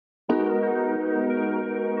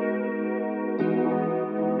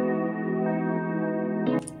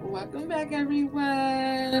Welcome back, everyone.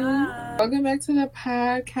 Hi. Welcome back to the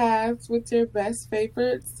podcast with your best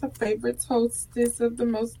favorites, hostess of the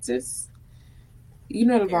mostest. You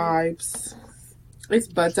know the Period. vibes. It's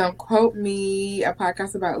But Don't Quote Me, a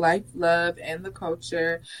podcast about life, love, and the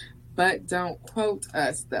culture. But don't quote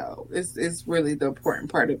us, though. It's really the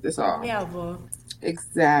important part of this all. Yeah, well,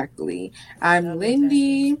 Exactly. I'm love exactly.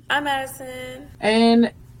 Lindy, I'm Madison.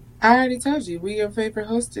 and I already told you, we your favorite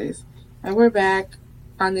hostess. And we're back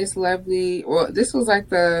on this lovely, well, this was like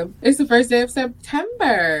it's the first day of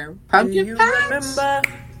September. Do Pumpkin you patch? remember?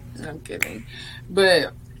 I'm kidding.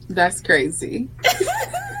 But that's crazy.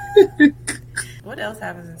 What else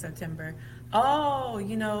happens in September? Oh,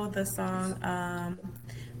 you know the song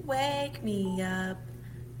Wake Me Up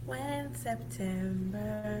When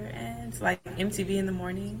September Ends, like MTV in the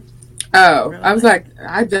morning. Oh, Real I was life. like,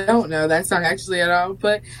 I don't know that song actually at all,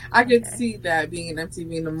 but I could Okay. see that being an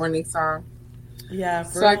MTV in the morning song. Yeah,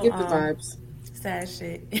 So I real get the vibes. sad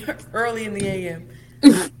shit. Early in the AM.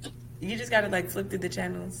 You just gotta like flip through the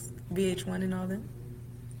channels, VH1 and all them.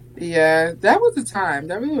 Yeah, that was the time.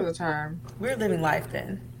 That really was a time. We were living life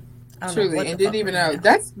then. I don't know Truly, what and the didn't fuck we're even doing know. now.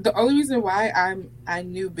 That's the only reason why I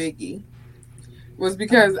knew Biggie was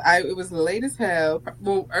because it was late as hell,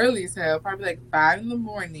 well early as hell, probably like 5 in the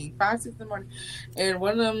morning, 5, 6 in the morning, and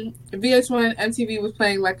one of them VH1 MTV was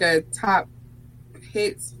playing like a top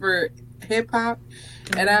hits for hip hop,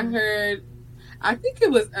 and I heard, I think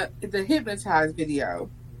it was the Hypnotized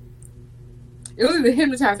video. It was the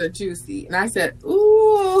Hypnotized or Juicy, and I said,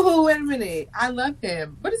 "Ooh, wait a minute, I love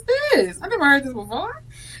him. What is this? I never heard this before."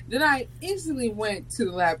 Then I instantly went to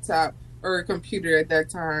the laptop or computer at that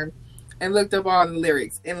time and looked up all the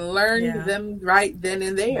lyrics and learned Yeah, them right then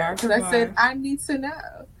and there bar because for I said, bar, "I need to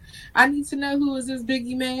know. I need to know who is this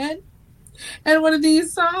Biggie man and what are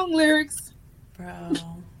these song lyrics."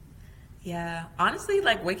 bro. Yeah, honestly,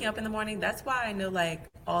 like waking up in the morning, that's why I know like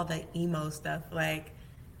all the emo stuff. Like,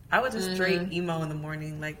 I was just straight Mm-hmm. emo in the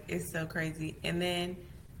morning. Like, it's so crazy. And then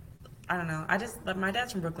I don't know. I just like my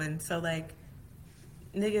dad's from Brooklyn, so like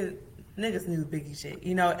niggas niggas knew Biggie shit.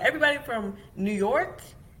 You know, everybody from New York,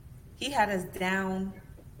 he had us down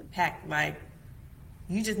packed. Like,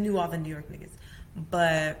 you just knew all the New York niggas.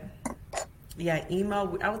 But yeah,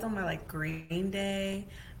 emo. I was on my like Green Day.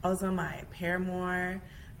 I was on my Paramore.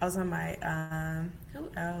 I was on my who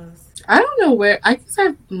else? I don't know where. I guess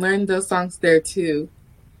I've learned those songs there too.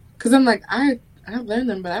 Cause I'm like I've learned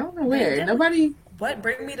them, but I don't know They where. did what? Nobody. What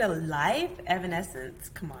bring me to life? Evanescence.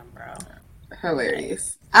 Come on, bro. Like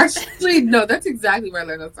Hilarious. Actually, no, that's exactly where I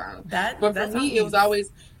learned those songs. that But for that song me, it was needs.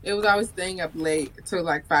 always staying up late till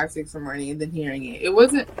like 5, 6 in the morning and then hearing it. It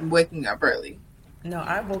wasn't waking up early. No,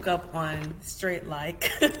 I woke up on straight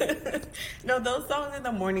like. No, those songs in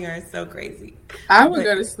the morning are so crazy. I would But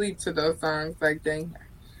go to sleep to those songs, like dang,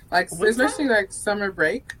 like what especially time? like summer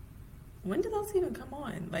break. When did those even come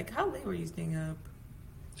on? Like, how late were you staying up?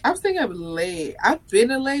 I was staying up late. I've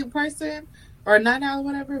been a late person or night owl,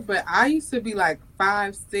 whatever, but I used to be like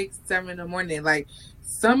 5, 6, 7 in the morning. Like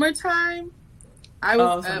summertime, I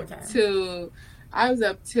was Oh, up summertime. till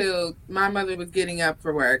my mother was getting up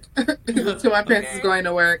for work. Till my parents was Okay. going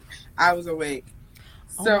to work, I was awake.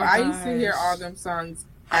 Oh So my I used to hear all gosh. them songs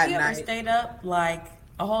Have at you ever night. stayed up like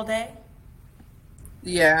a whole day?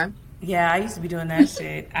 Yeah. Yeah, I used to be doing that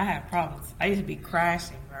shit. I had problems. I used to be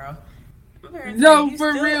crashing, bro. My parents like, No, you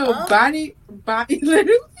for still real. up? Body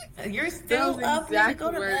literally You're those still up, nigga. exact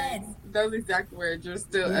Go to words. bed. Those exact words. You're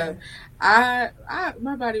still Yeah. up. I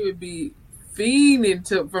my body would be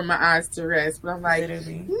fiending for my eyes to rest, but I'm like,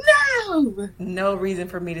 Literally. no. No reason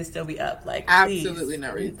for me to still be up. Like, Absolutely please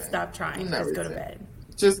no reason. stop trying. No Just go to reason. bed.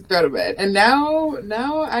 Just go to bed. And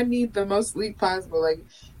now I need the most sleep possible. Like,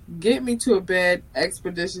 get me to a bed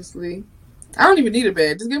expeditiously. I don't even need a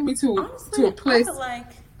bed. Just get me to a Honestly, I feel place like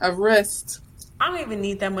of rest. I don't even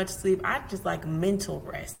need that much sleep. I just like mental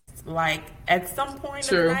rest. Like at some point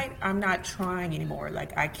of the True. night, I'm not trying anymore.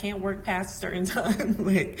 Like I can't work past a certain time.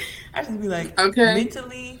 Like I just be like Okay.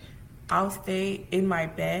 mentally, I'll stay in my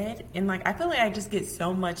bed and like I feel like I just get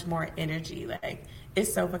so much more energy. Like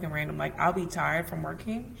it's so fucking random. Like I'll be tired from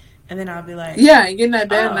working and then I'll be like, Yeah, and get in that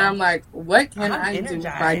bed, and oh, I'm like, what can I'm I do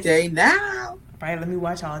with my energized. day now? Right, let me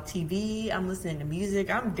watch all TV. I'm listening to music.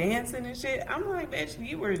 I'm dancing and shit. I'm like, bitch,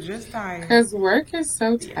 you were just tired. Because work is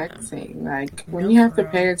so Yeah. taxing. Like, when No, you have for to real.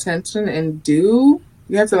 pay attention and you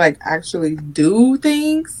have to, like, actually do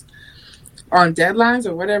things on deadlines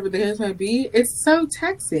or whatever the case may be. It's so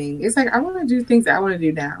taxing. It's like, I want to do things I want to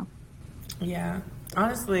do now. Yeah.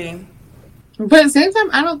 Honestly, But at the same time,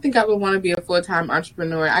 I don't think I would want to be a full-time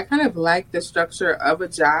entrepreneur. I kind of like the structure of a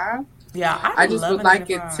job. yeah, I I just love would a nine to like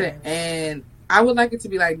it to five. end. I would like it to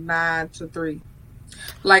be like 9 to 3.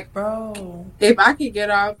 Like Bro, if I could get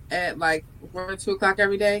off at like 1 or 2 o'clock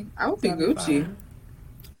every day, I would be that'd be Gucci. fire.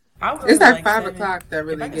 I would go It's to that like 5 o'clock 7. that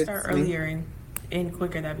If I really could start gets me. earlier and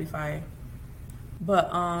quicker, that'd be fire. But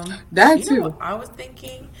That you know what too. I was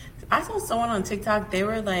thinking? I saw someone on TikTok. They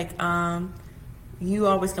were like, you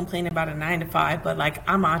always complain about a 9 to 5, but like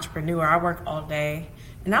I'm an entrepreneur. I work all day,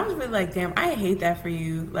 and I was really like, damn, I hate that for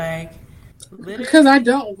you. Like, Because I literally,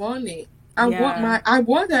 don't want it. yeah. I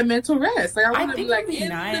want that mental rest. Like I I want to be think it'd like, be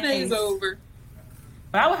and the day's nice. over.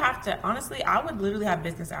 But I would have to, honestly, I would literally have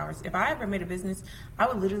business hours. If I ever made a business, I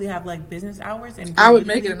would literally have like business hours and be I would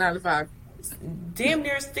make it a literally 9 to 5. damn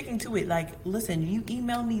near sticking to it. Like, listen, you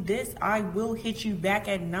email me this, I will hit you back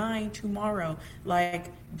at 9 tomorrow.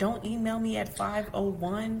 Like, don't email me at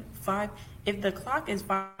 5:01, 5. If the clock is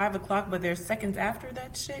 5 o'clock, but there's seconds after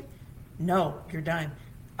that shit, no, you're done.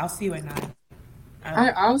 I'll see you at 9. I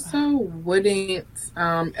I don't, also wouldn't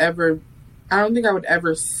ever. I don't think I would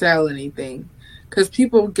ever sell anything because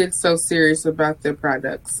people get so serious about their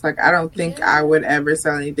products. Like I don't think I yeah. would ever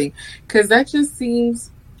sell anything because that just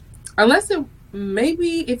seems unless it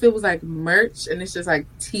maybe if it was like merch and it's just like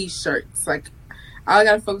t-shirts like I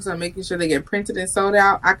gotta focus on making sure they get printed and sold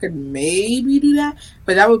out. I could maybe do that,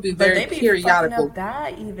 but that would be But very they be fucking periodical. up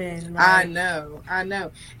that even. I Like, know, I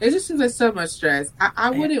know. It just seems like so much stress. I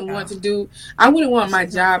wouldn't want yeah, to do. I wouldn't want that my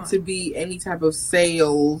shit's not job to fun. be any type of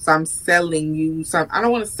sales. I'm selling you some. I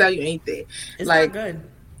don't want to sell you anything. It's not Like good.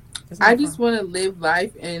 It's I not just fun. want to live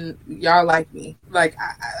life and y'all like me. Like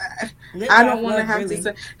Live, I don't laugh, want to love, have to really.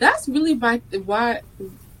 say. That's really my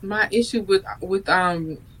issue with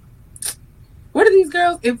what are these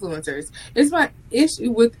girls influencers? It's my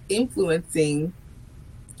issue with influencing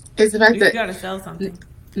is the fact You that gotta sell something.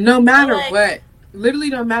 no But matter like, what, literally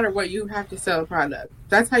no matter what, you have to sell a product.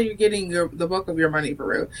 That's how you're getting the bulk of your money for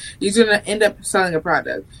real. You're gonna end up selling a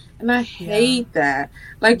product, and I yeah, hate that.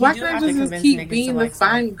 Like, you why do can't I have to just convince keep niggas to being the like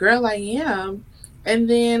stuff. fine girl I am, and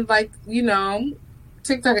then like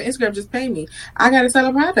TikTok and Instagram just pay me. I gotta sell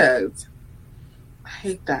a product. I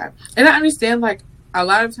hate that, and I understand like. A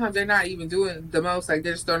lot of times they're not even doing the most. Like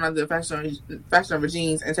they're just throwing on the fashion over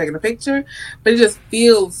jeans and taking a picture, but it just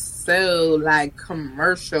feels so like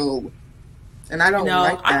commercial and I don't No,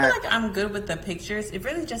 like I feel that. like I'm good with the pictures. It's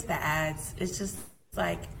really just the ads. It's just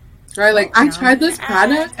like, Right? Like oh, I now I'm tried in this the ad.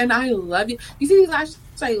 product and I love it. You see these lashes?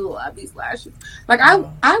 I love these lashes. Like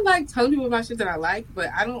No, I like telling people about shit that I like, but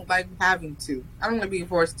I don't like having to. I don't like being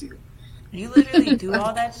forced to. you literally do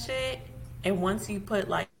all that shit, and once you put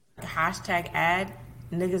like hashtag ad,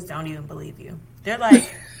 niggas don't even believe you. They're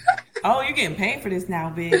like, oh, you're getting paid for this now,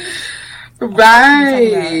 bitch. The fuck you talking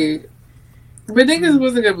about? Right. But niggas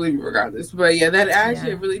wasn't gonna believe me regardless. But yeah, that ad Yeah.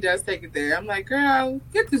 shit really does take it there. I'm like, girl,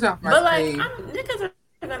 get this off my But like, screen. niggas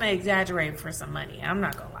are gonna exaggerate for some money. I'm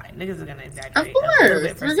not gonna lie, niggas are gonna Of exaggerate a little course.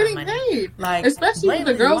 bit for We're some getting money. paid. Like, Especially for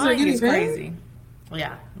the blatantly girls that are lying getting is paid. crazy.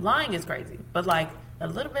 Yeah, lying is crazy. But like a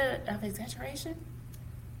little bit of exaggeration,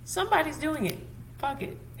 somebody's doing it. Fuck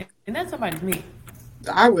it, and that somebody's me.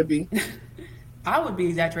 I would be. I would be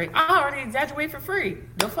exaggerating. I already exaggerate for free.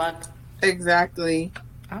 The fuck? Exactly.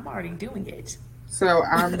 I'm already doing it. So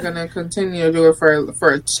I'm gonna continue to do it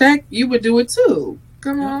for a check. You would do it too.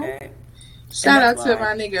 Come on. Okay, and Shout that's out to why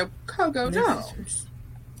my nigga Coco this is true. Jones.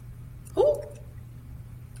 Who?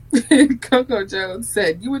 Coco Jones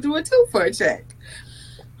said you would do it too for a check.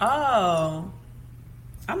 Oh,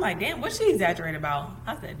 I'm like, damn, what she exaggerate about?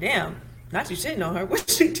 I said, damn, not you shitting on her. What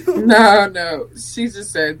she do? No. She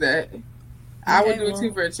just said that. I would Okay, do it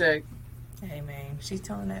too well, for a check. hey man, she's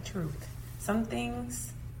telling that truth. Some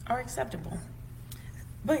things are acceptable.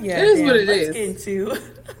 But It yeah, is what damn, it let's get is. into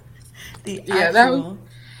the Yeah, actual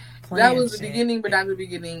that plan was the shit. beginning, but not the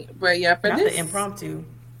beginning. But yeah, for Not the this, impromptu.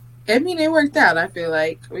 I mean, it worked out. I feel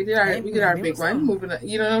like Hey we did our man, it big was one. some. Moving, on,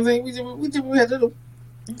 you know what I'm saying? We had a little.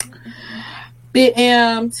 But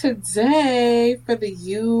today for the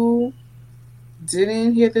you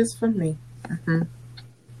didn't hear this from me. Mhm.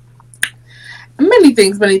 Many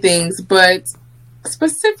things, but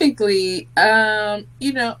specifically,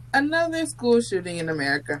 another school shooting in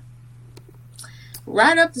America,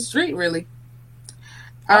 right up the street, really.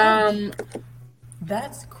 Oh, Um,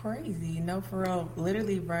 that's crazy. No, for real.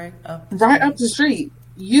 Literally right up the right up street. the street,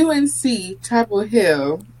 UNC Chapel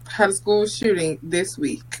Hill had a school shooting this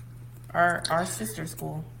week. Our sister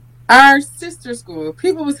school. Our sister school,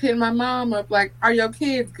 people was hitting my mom up like, "Are your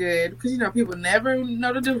kids good?" Because people never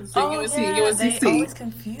know the difference between Oh UNC and yeah, they UNCC. always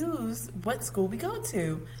confuse what school we go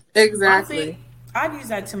to. Exactly. Honestly, I've used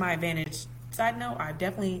that to my advantage. Side note, I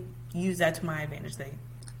definitely use that to my advantage. They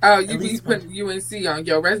Oh, at you be least one. putting UNC on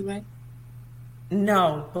your resume?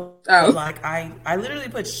 No, but Oh. like I literally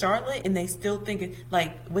put Charlotte, and they still think it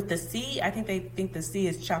like with the C. I think they think the C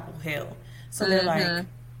is Chapel Hill, so they're like, Mm-hmm.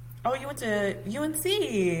 "Oh, you went to UNC,"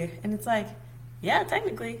 and it's like, "Yeah,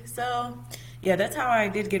 technically." So, yeah, that's how I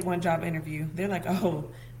did get one job interview. They're like,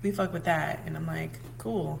 "Oh, we fuck with that," and I'm like,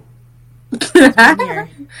 "Cool, that's why I'm here."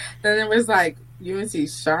 Then it was like UNC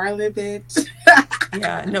Charlotte, bitch.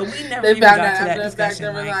 Yeah, no, we never They even found got out to after that the fact. They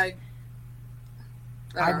discussion. were Like, like,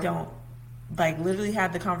 I oh. don't like literally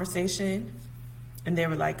had the conversation, and they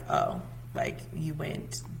were like, "Oh, like you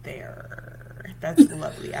went there. That's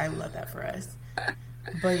lovely. I love that for us."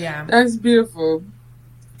 But yeah, That's beautiful.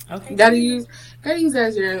 okay, Gotta period. use gotta use that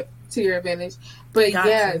as your to your advantage. But Got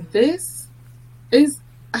yeah, to. this is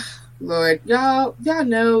Lord, y'all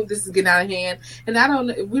know this is getting out of hand. And I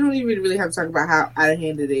don't we don't even really have to talk about how out of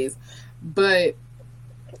hand it is. But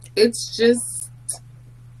it's just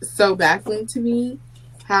so baffling to me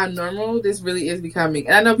how normal this really is becoming.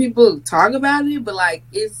 And I know people talk about it, but like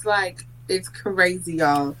it's crazy,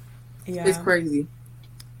 y'all. It's Yeah, crazy.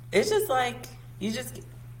 it's just like you just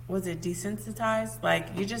was it desensitized? Like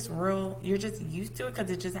you're just used to it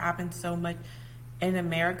because it just happens so much in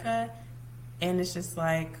America, and it's just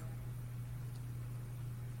like,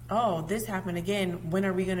 oh, this happened again. When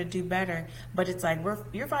are we gonna do better? But it's like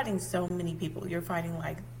you're fighting so many people. You're fighting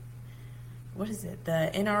like what is it?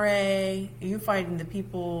 The NRA. You're fighting the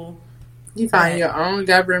people You find that your own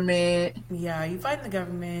government yeah. You fighting the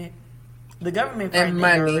government and fighting the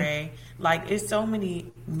money. NRA. Like it's so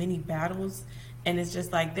many battles, and it's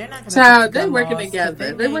just like they're not gonna fix Child, they gun working laws because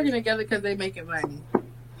they together. They working make together because they making money.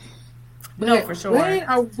 no But for sure. when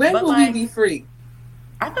But will we like be free?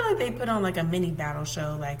 I feel like they put on like a mini battle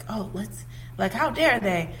show. Like oh let's like how dare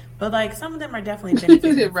they? But like some of them are definitely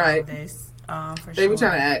benefiting from Right. this for They be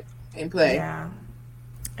trying to sure. act and play. Yeah.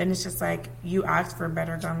 And it's just like you ask for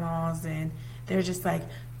better gun laws, and they're just like,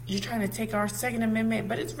 you're trying to take our Second Amendment,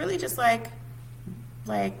 but it's really just like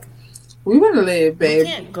We want to live, we babe.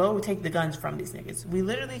 can't go take the guns from these niggas. We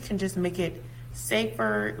literally can just make it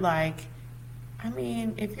safer. Like, I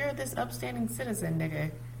mean, if you're this upstanding citizen,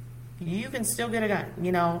 nigga, you can still get a gun.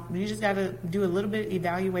 You know, you just got to do a little bit of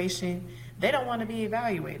evaluation. They don't want to be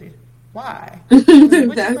evaluated. Why? Because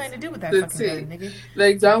what you plan That's to do with that the fucking gun, T. nigga?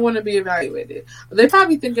 They don't want to be evaluated. They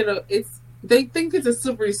probably think it's. They think it's a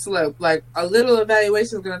slippery slope. Like a little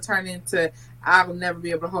evaluation is going to turn into I will never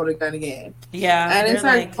be able to hold a gun again. Yeah, And they're it's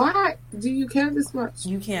like, like, why do you care this much?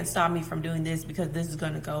 you can't stop me from doing this because this is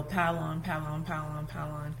going to go pile on, pile on, pile on, pile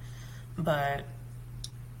on. But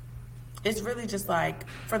it's really just like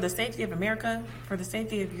for the safety of America, for the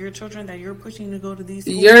safety of your children that you're pushing to go to these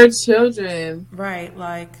Your schools, children, right?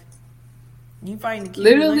 Like you fighting to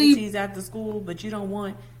keep your literally, legacies at the school, but you don't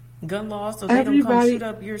want gun laws so they don't come shoot everybody.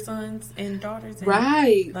 up your sons and daughters and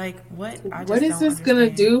Right. like what? I What just is don't this gonna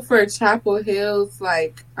understand. do for Chapel Hill's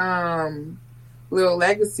little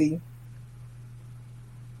legacy?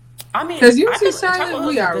 I mean, Because you I see, feel Charlotte, Chapel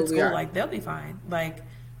Hill's we a are good what we school. are. Like they'll be fine. Like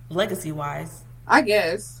legacy wise, I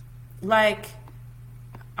guess. like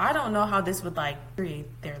I don't know how this would like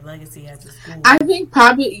create their legacy as a I school. think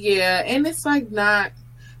probably yeah, and it's like not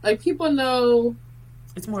like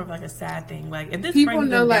It's more of like a sad thing. Like if this people brings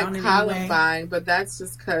know them like down in any way, Columbine, but that's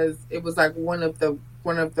just because it was like one of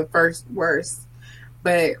the first worst.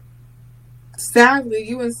 But sadly,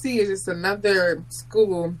 UNC is just another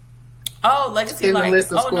school oh, legacy in the like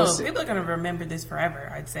list of oh school no, shit. people are gonna remember this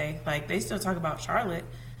forever. I'd say like they still talk about Charlotte,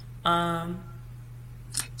 um,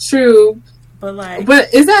 True, but like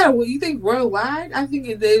but is that what you think worldwide? I think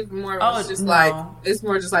it is more. It's oh just like no, it's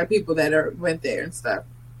more just like people that went there and stuff,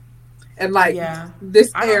 and like yeah,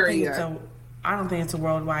 this I don't think it's area. a I don't think it's a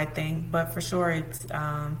worldwide thing, but for sure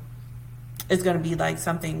it's gonna be like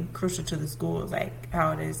something crucial to the school, like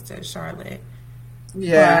how it is to Charlotte.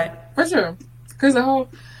 Yeah, But for sure. Because the whole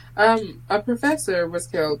a professor was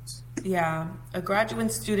killed. yeah, a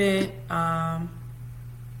graduate student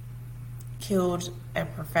killed a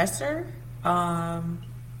professor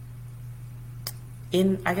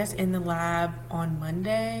in I guess in the lab on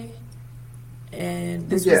Monday, and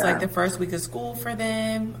this was like Yeah. the first week of school for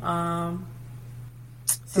them.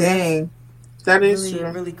 So that's Dang. That is really true.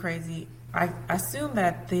 really crazy. I assume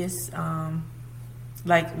that this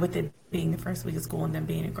like with it being the first week of school and them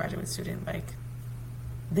being a graduate student, like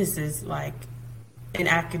this is like an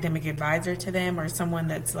academic advisor to them or someone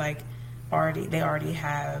that's like they already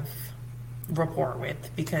have rapport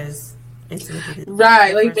with because it's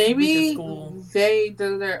Right. the Like first week of maybe school.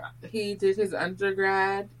 he did his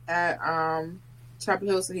undergrad at Chapel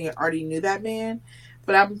Hill, so he already knew that man.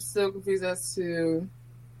 But I'm still confused as to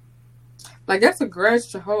Like, that's a grudge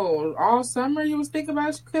to hold. All summer you was thinking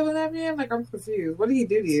about killing that man? Like, I'm confused. What did he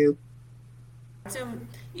do to you? Assume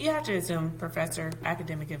you have to assume professor,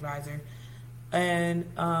 academic advisor, and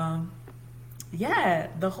yeah,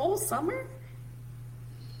 the whole summer.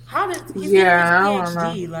 How did he's getting his Yeah, I don't know.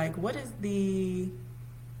 PhD? Like, what is the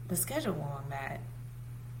schedule on that?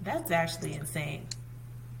 That's actually insane.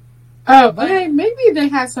 Oh, But okay. Maybe they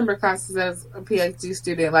had summer classes as a PhD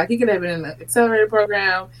student. Like, he could have been in an accelerated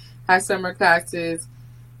program, had summer classes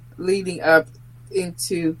leading up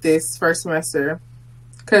into this first semester.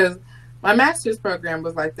 Because my master's program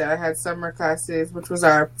was like that. I had summer classes, which was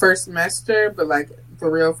our first semester, but like the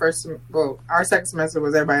real first, well, our second semester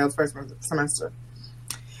was everybody else's first semester.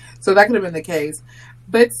 So that could have been the case.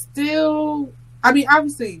 But still, I mean,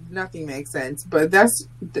 obviously nothing makes sense, but that's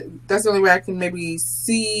the only way I can maybe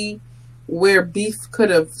see where beef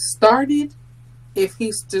could have started if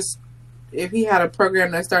if he had a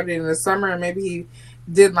program that started in the summer and maybe he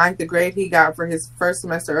didn't like the grade he got for his first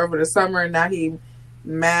semester over the summer and now he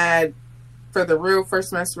mad for the real first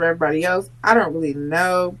semester for everybody else. I don't really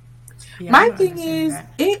know. yeah, I'm My not thing understanding is,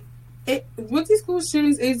 that. it with these school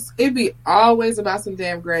shootings, it be always about some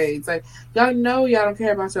damn grades. Like, y'all know y'all don't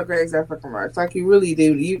care about your grades that fucking much. Like, you really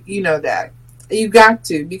do. You know that. You got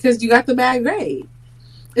to, because you got the bad grade.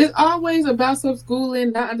 It's always about some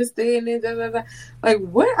schooling, not understanding. Da, da, da. Like,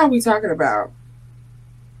 what are we talking about?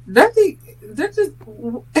 Nothing. That just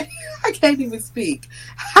I can't even speak.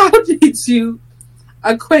 How did you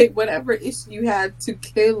equate whatever issue you had to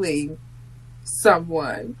killing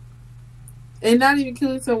someone? And not even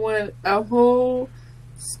killing someone, a whole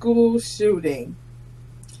school shooting.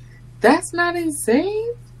 That's not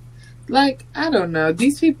insane? Like, I don't know.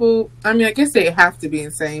 These people, I mean, I guess they have to be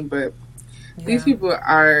insane, but these Yeah, people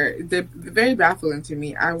they're very baffling to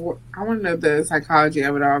me. I want to know the psychology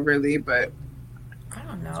of it all, really, but I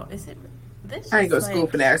don't know. Is it this I ain't go just to school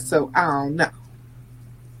like for that, so I don't know.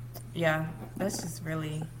 yeah? That's just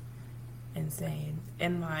really insane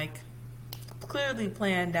and like clearly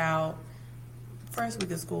planned out. First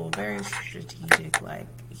week of school, very strategic. Like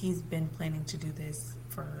he's been planning to do this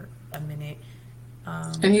for a minute.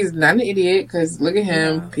 And Um, he's not an idiot, because look at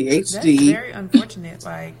him, yeah, that's PhD. very unfortunate.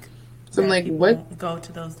 Like So I'm that like, people what? go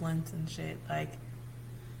to those lengths and shit. Like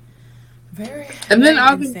very, And then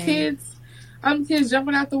very insane. all them kids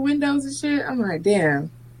jumping out the windows and shit. I'm like,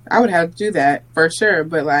 damn, I would have to do that for sure.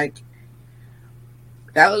 But like,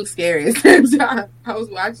 that looks scary at the same time. I was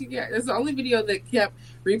watching it. It's the only video that kept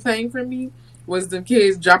replaying for me was the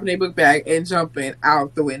kids dropping their book bag and jumping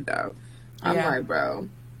out the window. I'm Yeah, like, bro,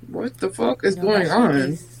 what the fuck is no, that going shit on?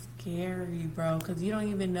 is scary, bro. Because you don't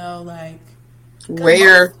even know like. Because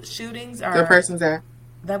Where most shootings the are person's at?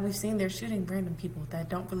 that we've seen, they're shooting random people that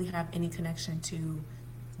don't really have any connection to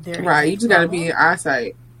their Right, you exact just got to be in problem.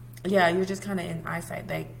 eyesight. Yeah, you're just kind of in eyesight.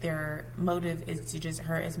 Like their motive is to just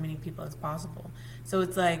hurt as many people as possible. So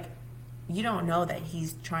it's like you don't know that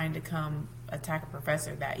he's trying to come attack a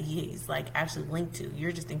professor that he's like actually linked to.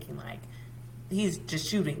 You're just thinking like he's just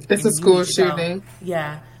shooting It's a and you school need to go. shooting.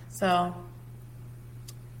 Yeah. So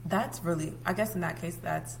that's really, I guess in that case,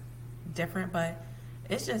 that's different, but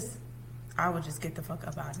it's just, I would just get the fuck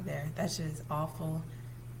up out of there. That shit is awful.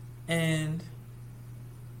 And,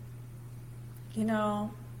 you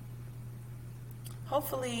know,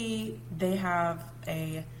 hopefully they have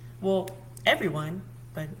well, everyone,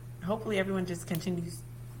 but hopefully everyone just continues,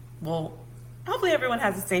 well, hopefully everyone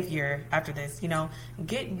has a safe year after this,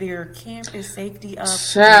 get their campus safety up and,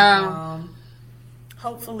 Child, I have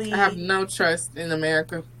hopefully, no trust in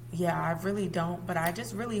America. yeah, I really don't, but I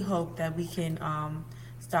just really hope that we can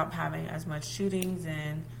stop having as much shootings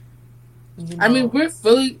and you I mean, know, we're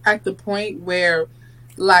fully at the point where,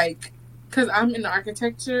 like, because I'm in the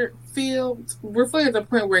architecture field, we're fully at the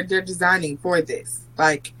point where they're designing for this.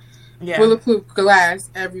 Like, yeah, bulletproof glass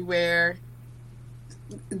everywhere,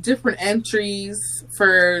 different entries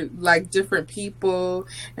for, like, different people.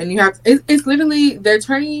 And you have, it's literally, they're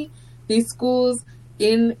turning these schools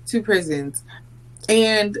into prisons.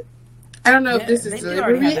 And I don't know if this is they do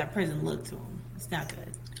already have deliberate. that prison look to them. It's not good.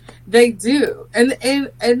 They do, and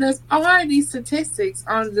there's already statistics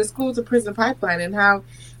on the school to prison pipeline and how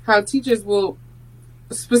teachers will,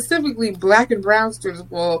 specifically black and brown students,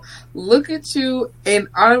 will look at you and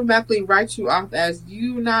automatically write you off as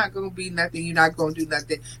you not gonna be nothing, you're not gonna do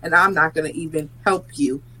nothing, and I'm not gonna even help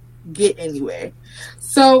you get anywhere.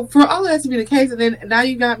 So for all that to be the case, and then now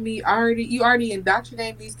you got me you already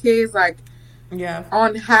indoctrinating these kids like Yeah,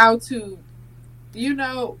 on how to, you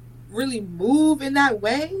know, really move in that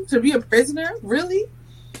way to be a prisoner. Really,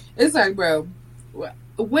 it's like, bro,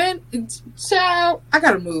 when child, I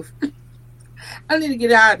gotta move. I need to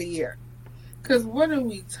get out of here. Because what are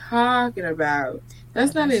we talking about?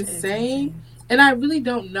 That's not That shit is insane. insane. And I really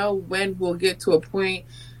don't know when we'll get to a point.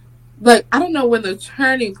 Like, I don't know when the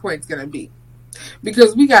turning point's going to be.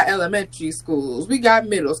 Because we got elementary schools, we got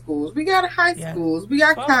middle schools, we got high Yeah. schools, we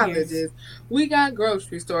got 12 years. colleges, we got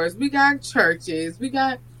grocery stores, we got churches, we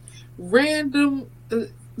got random,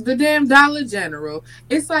 the damn Dollar General.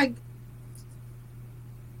 It's like,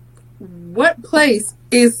 what place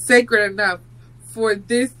is sacred enough for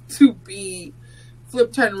this to be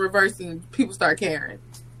flip, turn, and reverse, and people start caring?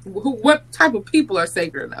 What type of people are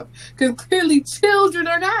sacred enough? Because clearly children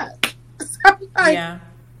are not. So I'm like, Yeah.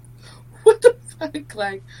 what the fuck?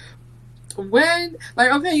 Like, when,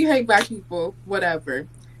 like, okay, you hate black people, whatever,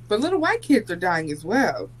 but little white kids are dying as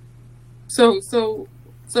well. So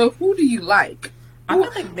who do you like? I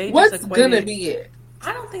feel like they just What's gonna equated. be it?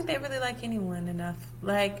 I don't think they really like anyone enough.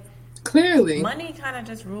 Like, Clearly, money kind of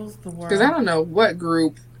just rules the world. because I don't know what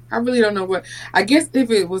group. I really don't know what. I guess if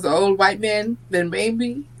it was an old white man, then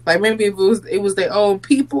maybe, like maybe if it was their own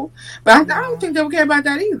people. But I don't think they would care about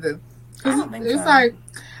that either. I don't think It's so. like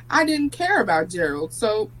I didn't care about Gerald,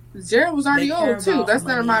 so Gerald was already They care old too. about That's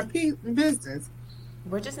none of my money. business.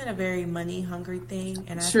 We're just in a very money hungry thing,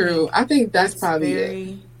 and True. I think that's it's probably it.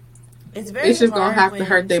 very, it's very It's just gonna hard have to when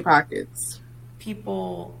hurt their pockets.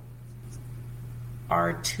 people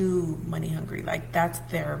are too money hungry. Like that's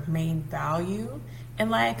their main value in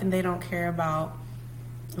life, and they don't care about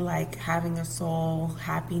like having a soul,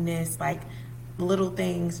 happiness, like little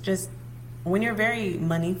things. Just when you're very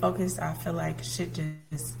money focused, I feel like shit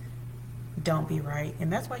just don't be right,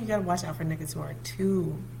 and that's why you gotta watch out for niggas who are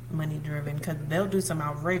too money driven because they'll do some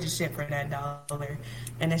outrageous shit for that dollar,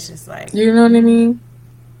 and it's just like You know what I mean?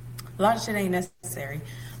 a lot of shit ain't necessary.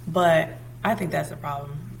 But I think that's the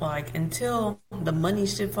problem. Like until the money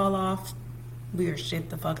shit fall off, we are shit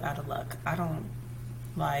the fuck out of luck. I don't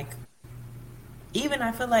like. Even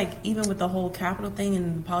I feel like even with the whole capital thing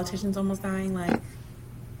and the politicians almost dying,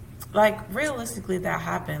 like realistically that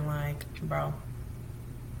happened, like bro,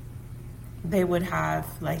 they would have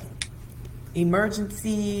like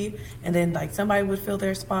emergency, and then like somebody would fill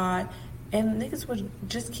their spot, and niggas would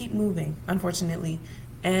just keep moving, unfortunately,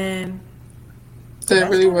 and So it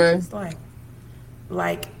that's really what was. it's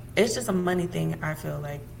like it's just a money thing. I feel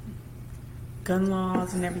like gun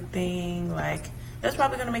laws and everything, like that's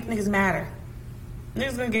probably gonna make niggas madder.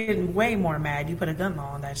 Niggas gonna get way more mad. You put a gun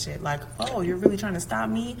law on that shit. Like, oh, you're really trying to stop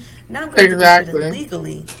me? Now I'm gonna do this shit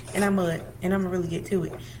illegally, and I'm gonna really get to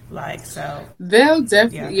it. Like, so They'll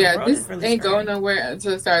definitely, the yeah. world This is really ain't going scary. nowhere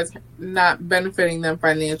until it starts not benefiting them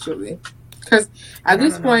financially. Because at And I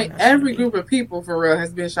this don't know when point, that's gonna every be. group of people for real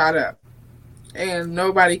has been shot up, and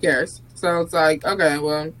nobody cares. So it's like, okay,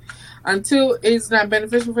 well, until it's not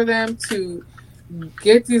beneficial for them to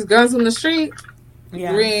get these guns on the street,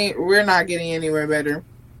 Yeah, we're not getting anywhere better.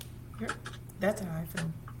 that's how I feel.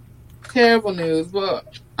 Terrible news. Well,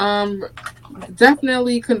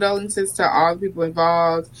 definitely condolences to all the people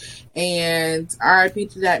involved, and RIP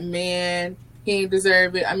to that man. He ain't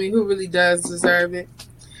deserve it. I mean, who really does deserve it?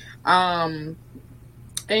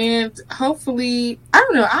 And hopefully, I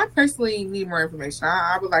don't know. I personally need more information.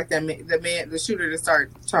 I would like the shooter, to start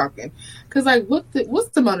talking, because like, what's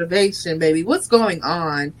the motivation, baby? What's going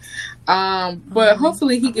on? But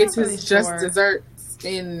hopefully, he I'm gets not his really just sure. desserts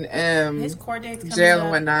in His court date's coming jail and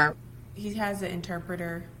up. whatnot. He has an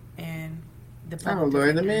interpreter and the Oh public Lord,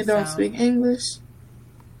 the defender, man don't so speak English.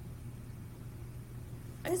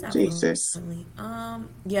 it's not Jesus. fluently.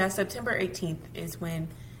 Yeah, September 18th is when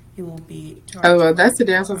he will be charged. Oh well, that's the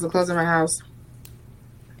day I'm supposed to close in my house.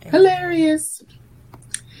 And Hilarious.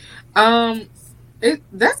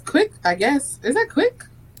 That's quick, I guess. Is that quick?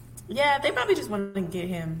 yeah, they probably just want to get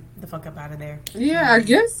him the fuck up out of there. Yeah, I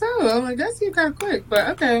guess so. I guess you kind of quick, but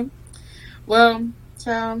okay. Well,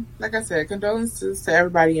 child, like I said, condolences to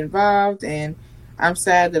everybody involved, and I'm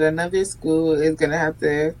sad that another school is gonna have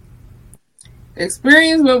to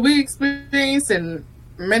experience what we experienced, and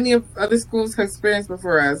many of other schools have experienced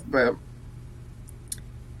before us. But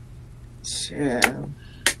yeah,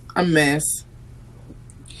 a mess.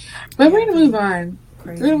 But we're gonna move on.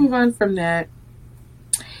 Crazy. We're gonna move on from that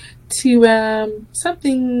to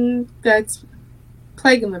something that's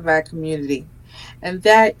plaguing the Black community, and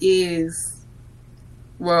that is,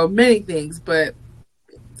 well, many things, but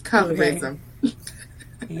colorism.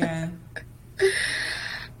 Yeah.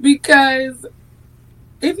 Because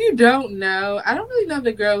if you don't know, I don't really know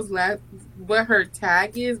the girl's what her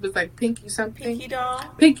tag is, but it's like Pinky something. Pinky Doll.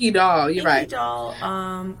 Pinky Doll. You're Pinky right.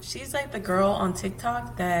 Doll. She's like the girl on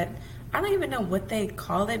TikTok that I don't even know what they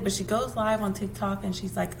call it, but she goes live on TikTok and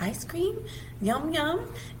she's like, ice cream, yum yum,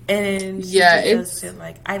 and she Yeah, just does shit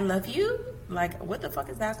like, I love you, Like, what the fuck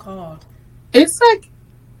is that called? It's like,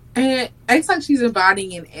 and it's like she's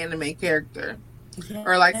embodying an anime character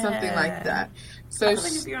or like something like Yeah. that. I So feel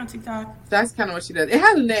like if you're on TikTok, that's kind of what she does. It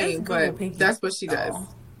has a just name, Google but Pinky that's what she does.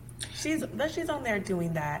 doll. She's on there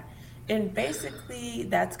doing that, and basically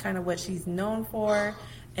that's kind of what she's known for.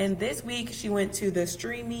 And this week she went to the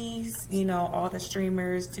streamies, you know, all the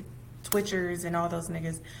streamers, Twitchers, and all those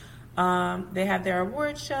niggas. They have their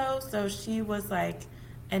award show, so she was like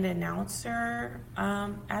an announcer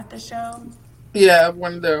at the show. Yeah,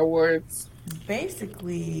 one of the awards.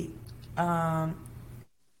 Basically, on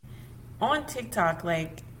TikTok,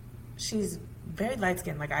 like she's very light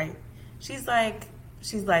skinned. She's like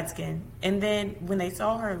she's light skinned, and then when they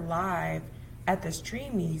saw her live at the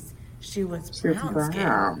streamies, she was brown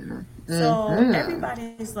skinned. So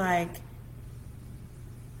everybody's like,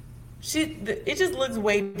 it just looks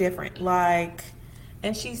way different. Like,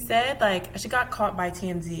 and she said like she got caught by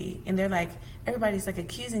TMZ, and they're like everybody's like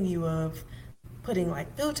accusing you of putting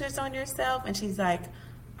like filters on yourself, and she's like,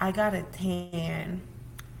 I got a tan.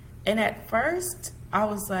 And at first, I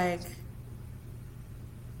was like,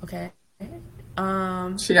 okay.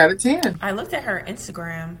 She got a tan. I looked at her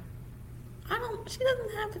Instagram. She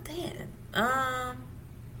doesn't have a tan.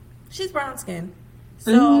 She's brown skinned.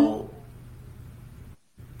 So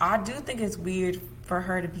I do think it's weird for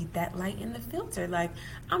her to be that light in the filter. Like,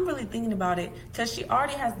 I'm really thinking about it because she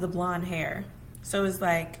already has the blonde hair. So it's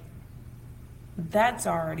like, that's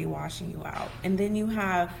already washing you out. And then you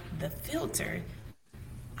have the filter.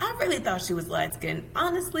 I really thought she was light skinned.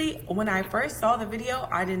 Honestly, when I first saw the video,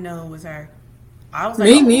 I didn't know it was her. I was like,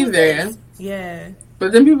 me neither. Yeah.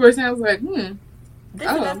 But then people were saying, I was like,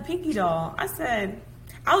 That's Pinky Doll. I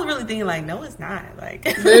was really thinking like, no, it's not. Like,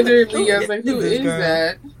 literally, I was like, who is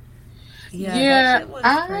that? Yeah, that shit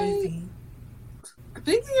was crazy.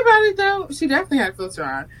 Thinking about it though, she definitely had a filter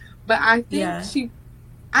on. But I think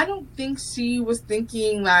I don't think she was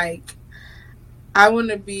thinking like, I want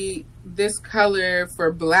to be this color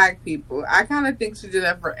for black people. I kind of think she did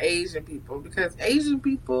that for Asian people because Asian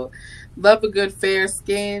people love a good fair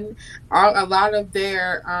skin. A lot of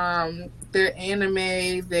their anime,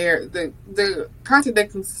 the content they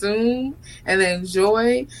consume and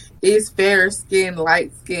enjoy is fair skinned,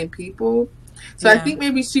 light skinned people. So I think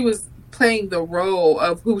maybe she was playing the role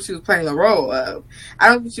of who she was playing the role of. I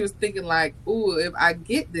don't think she was thinking like, ooh, if I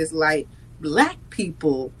get this light, black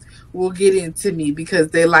people will get into me because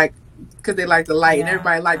they like the light and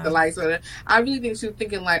everybody liked the light. So I really think she was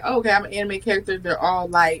thinking like, oh, okay, I'm an anime character. They're all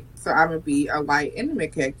light. So I'm going to be a light anime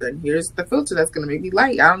character. And here's the filter that's going to make me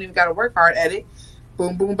light. I don't even got to work hard at it.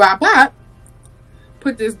 Boom, boom, bop, bop.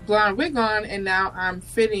 Put this blonde wig on and now I'm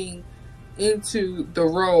fitting into the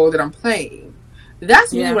role that I'm playing.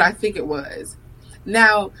 That's really what I think it was.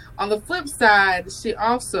 Now, on the flip side, she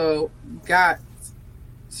also got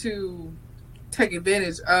to take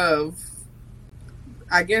advantage of,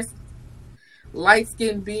 I guess, light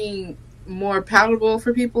skin being more palatable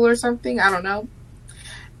for people or something. I don't know.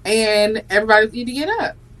 And everybody's eating it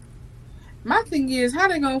up. My thing is, how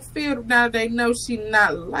they gonna feel now they know she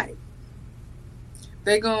not light?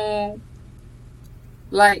 They gonna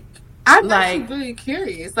I'm actually really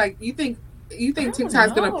curious. Like, you think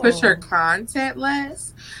TikTok's gonna push her content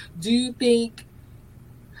less? Do you think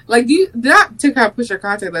not TikTok push her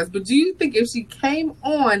content less, but do you think if she came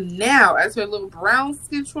on now as her little brown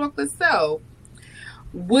skin chocolate self,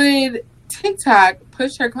 would TikTok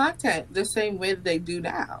push her content the same way that they do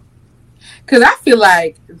now? Because I feel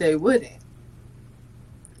like they wouldn't.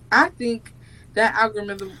 I think that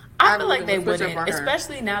algorithm. I feel like they wouldn't,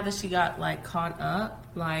 especially now that she got like caught up.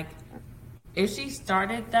 Like, if she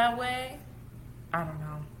started that way, I don't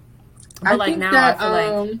know. But like now, I feel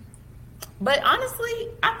like. But honestly,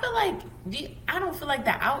 I feel like I don't feel like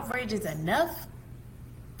the outrage is enough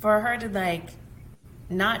for her to like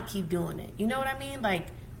not keep doing it. You know what I mean? Like,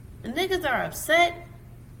 the niggas are upset,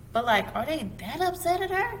 but like, are they that upset at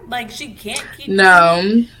her? Like, she can't keep.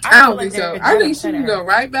 No, I don't think so. I think she can go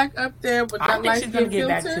right back up there with that light skin filter. Get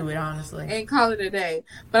back to it, honestly, and call it a day.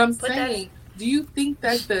 But I'm saying, do you think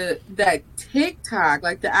that that TikTok,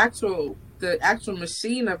 like the actual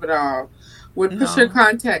machine of it all, would push her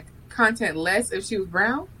content less if she was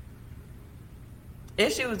brown?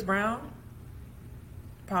 If she was brown,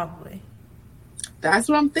 probably. That's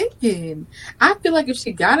what I'm thinking. I feel like if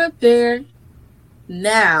she got up there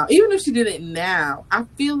now, even if she did it now, I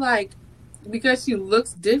feel like because she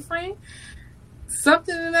looks different,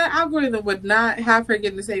 something in that algorithm would not have her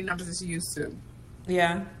getting the same numbers that she used to.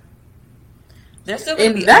 Yeah. They're still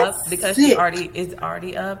gonna be up because she is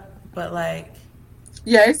already up, but like,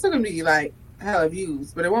 yeah, it's still gonna be like hella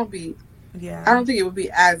views, but it won't be. Yeah, I don't think it would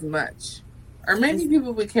be as much. Or maybe It's,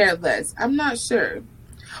 people would care less. I'm not sure.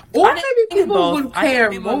 Or I think maybe it's people both. would I think care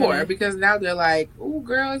people are more gonna. because now they're like, "Oh,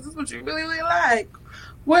 girl, is this what you really, really like?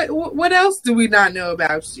 What else do we not know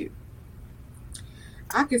about you?"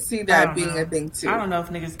 I could see I that don't being a know. thing I too. don't know if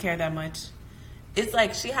niggas care that much. It's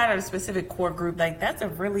like she had a specific core group. Like that's a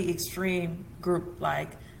really extreme group.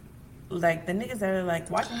 Like the niggas that are like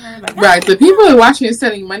watching her. Like Right. The people who are watching and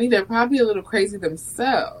sending money, they're probably a little crazy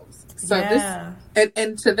themselves. So this, yeah.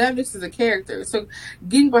 and to them, this is a character. So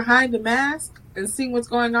getting behind the mask and seeing what's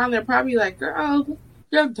going on, they're probably like, girl,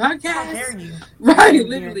 your dark How dare ass. you? Right. They're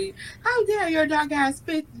Literally. How dare your dark ass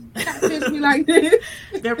catfish me like this?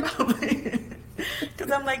 they're probably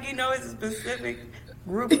because I'm like it's a specific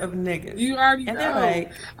group of niggas, You already and they're know.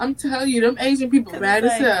 like I'm telling you, them Asian people because it's mad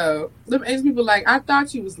as like hell. Them Asian people like, I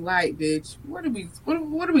thought you was light, bitch. What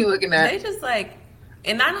are we looking at? they just like,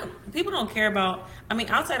 and I don't. People don't care about. I mean,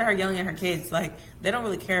 outside of her yelling at her kids, like they don't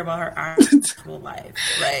really care about her actual life.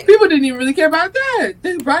 Like People didn't even really care about that.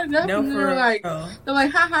 They brought it up no, and they were for like, real.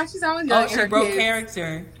 haha, she's always Oh, yelling at she her broke kids.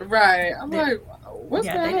 character. Right. I'm They, like, what's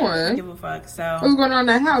yeah, they going didn't on? give a fuck. So What's going on in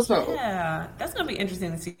that household? yeah, that's gonna be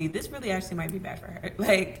interesting to see. This really actually might be bad for her.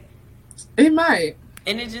 Like, It might.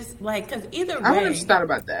 and it just like because either I wonder if she way, thought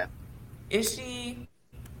about that. is she?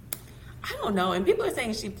 I don't know. And people are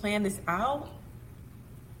saying she planned this out.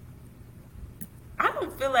 I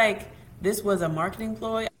don't feel like this was a marketing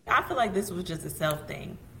ploy. I feel like this was just a self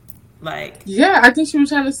thing. Like, Yeah, I think she was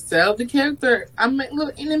trying to sell the character. I'm a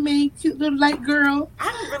little anime, cute little light girl.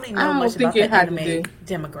 I don't really I know don't much think about it the had to anime do.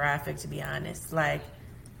 demographic, to be honest. Like,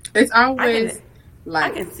 It's I always can, I like,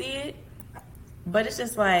 can see it, but it's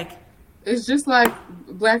just like, it's just like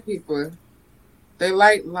black people. They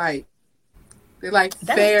like light. They like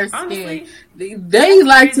that's fair skin. honestly, They that's like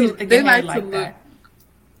crazy to. to think They ahead like to like look. that.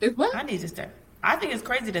 It's what? I need to start. I think it's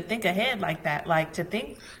crazy to think ahead like that. Like, to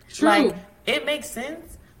think, like, True. it makes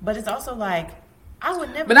sense, but it's also like, I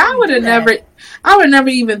would never But I really would do have never, that. I would never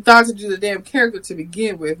even thought to do the damn character to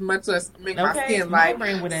begin with, much less make my Okay? skin My light.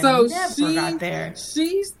 brain would have So never got there.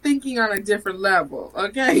 she's thinking on a different level.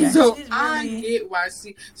 Okay, Yeah, so she's I really. get why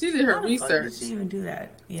she did her How the fuck did she research. even do that?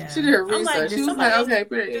 She Yeah. did her I'm like, research. did She was somebody like, else okay,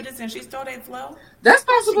 do period. this and she stole their flow? That's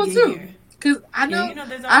How'd she possible get too, here? because I Yeah, know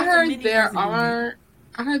there's I always a heard mini there resume. are,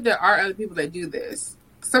 I heard there are other people that do this.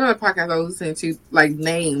 Some of the podcasts I was listening to, like,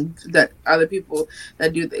 named that other people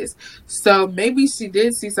that do this. So maybe she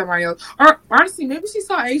did see somebody else, or honestly, maybe she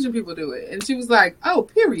saw Asian people do it, and she was like, "Oh,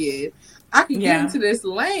 period, I can get Yeah. into this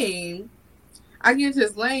lane. I get into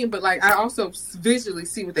this lane, but like, I also visually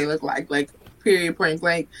see what they look like. Like, period, point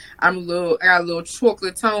blank. I got a little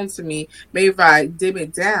chocolate tone to me. Maybe if I dim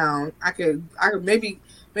it down, I could maybe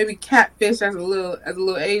catfish as a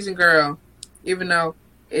little Asian girl, even though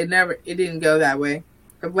it didn't go that way.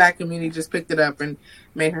 The black community just picked it up and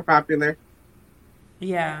made her popular.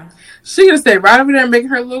 Yeah. She could stay right over there making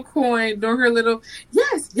her little coin, doing her little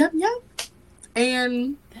yes, yep,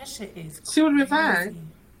 and That shit is she would have been fine. crazy.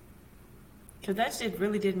 Because that shit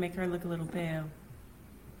really did make her look a little pale.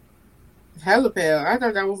 Hella pale. I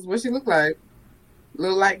thought that was what she looked like.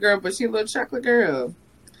 Little light girl, but she a little chocolate girl.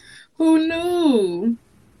 Who knew?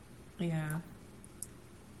 Yeah.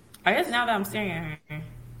 I guess now that I'm staring at her,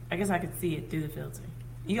 I guess I could see it through the filter.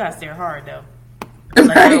 You gotta stare hard though.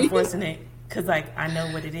 Like, I'm Right? forcing it. Because, like, I know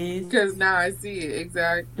what it is. Because now I see it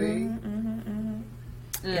exactly.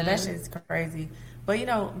 Yeah, that shit's crazy. But,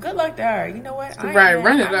 good luck to her. You know what? I ain't Right, mad.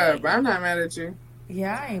 run it I up. mean, I'm not mad at you.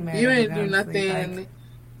 yeah, I ain't mad You at ain't it, do honestly. nothing. Like,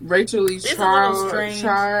 Rachel Lee it's a little charge. strange.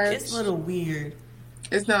 It's a little weird.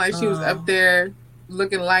 It's not like she was up Um, there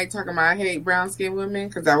looking like talking about I hate brown skinned women,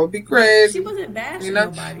 because that would be crazy. She wasn't bashing You know,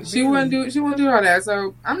 nobody. she really. wouldn't do all that.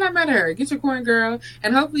 So I'm not mad at her. Get your coin, girl,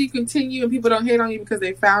 and hopefully you continue and people don't hate on you because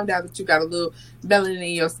they found out that you got a little melanin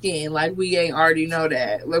in your skin. Like, we ain't already know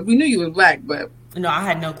that. Like, we knew you was black, but No, I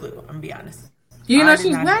had no clue. I'm gonna be honest. you didn't know I she did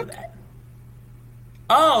was not black. know that.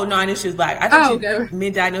 Oh no, I knew she was black. I Oh, thought okay. you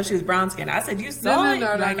meant that I know she was brown skinned. I said you saw No, it. no,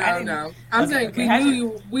 no, Like, no, I no, didn't. no. I'm Okay, saying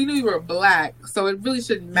okay. we knew you were black, so it really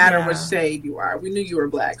shouldn't matter what Yeah. shade you are. We knew you were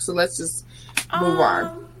black, so let's just move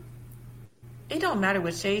on. It don't matter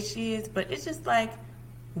what shade she is, but it's just like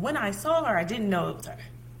when I saw her, I didn't know it was her.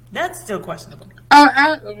 That's still questionable. Oh,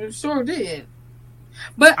 I sure did.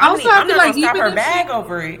 But I also, mean, I I'm feel not like gonna stop even her if bag she,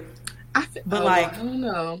 over it, but like I don't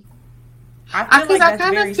know. I I feel Because like I that's kind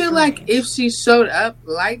very of feel like strange. if she showed up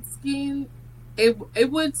light skinned,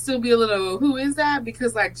 it would still be a little, who is that?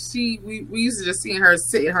 Because like we used to just seeing her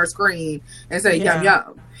sit in her screen and say yum Yeah.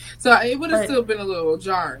 yum, so it would have But still been a little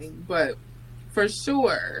jarring. But for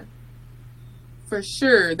sure,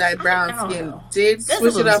 that I brown don't skin know. did That's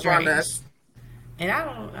a switch it little up on strange. us. And I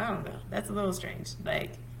don't know. That's a little strange.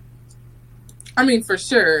 Like I mean, for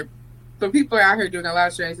sure. But people are out here doing a lot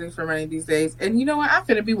of strange things for money these days. And you know what? I'm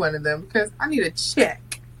finna be one of them because I need a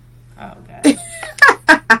check. Oh, God.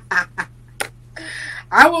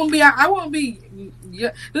 I won't be.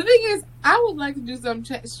 Yeah. The thing is, I would like to do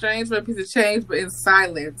something strange for a piece of change, but in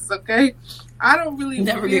silence, okay? I don't really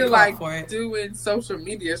Never feel get like for it. doing social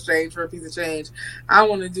media strange for a piece of change. I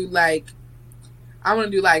want to do like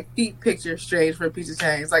feet picture strange for a piece of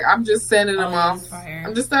change. Like I'm just sending them off. Fire.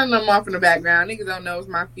 I'm just sending them off in the background. Niggas don't know it's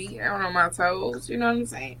my feet. I don't know my toes. You know what I'm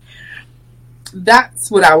saying?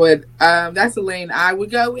 That's what I would. That's the lane I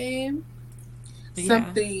would go in. Yeah.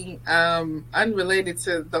 Something unrelated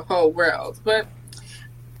to the whole world, but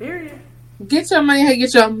period. Get your money, hey,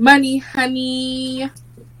 get your money, honey.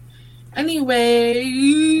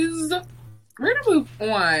 Anyways, we're gonna move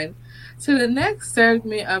on to the next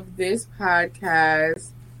segment of this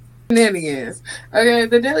podcast. Shenanigans. Okay,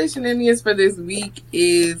 the daily shenanigans for this week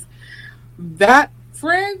is that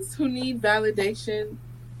friends who need validation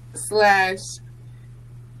 /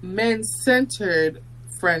 men-centered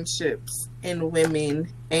friendships in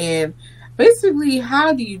women, and basically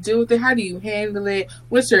how do you deal with it, how do you handle it,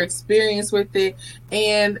 what's your experience with it,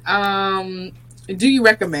 and do you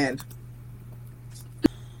recommend?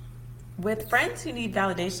 With friends who need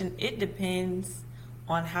validation, it depends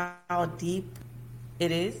on how deep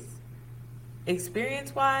it is.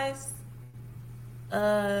 Experience wise,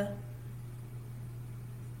 I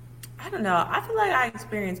don't know. I feel like I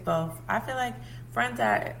experienced both. I feel like friends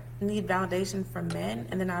that need validation from men,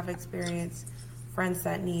 and then I've experienced friends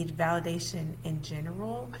that need validation in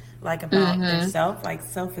general, like about themselves, like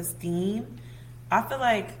self-esteem. I feel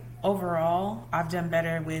like overall I've done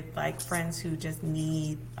better with like friends who just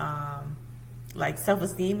need like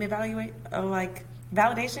self-esteem like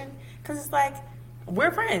validation, because it's like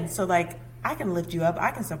we're friends, so like I can lift you up,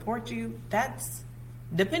 I can support you. That's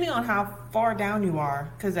depending on how far down you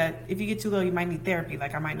are, because if you get too low you might need therapy,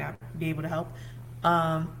 like I might not be able to help,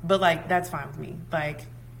 but like that's fine with me, like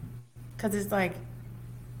because it's like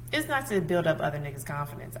it's not to build up other niggas'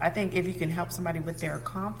 confidence. I think if you can help somebody with their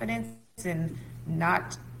confidence and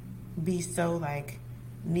not be so like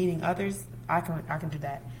needing others, I can do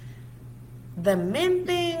that. The men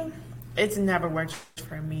thing, it's never worked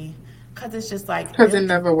for me, because it's just like because it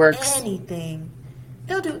never works. Anything,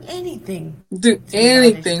 they'll do anything. Do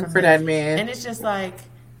anything for that man, and it's just like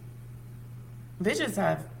bitches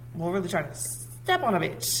will really try to step on a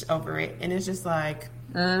bitch over it, and it's just like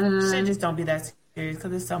shit. Just don't be that serious,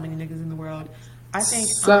 because there's so many niggas in the world. I think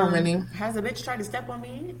so many. Has a bitch tried to step on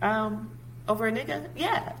me over a nigga?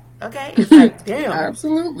 Yeah. Okay. It's like damn.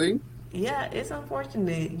 Absolutely. Yeah, it's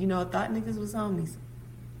unfortunate. You know, thought niggas was homies.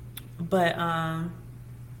 But I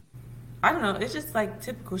don't know, it's just like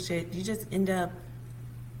typical shit. You just end up,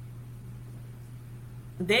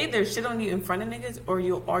 they either shit on you in front of niggas or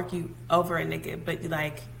you'll argue over a nigga, but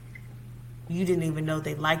like you didn't even know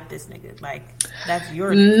they liked this nigga. Like that's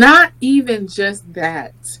your not even just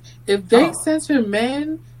that. If they censor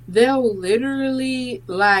men, they'll literally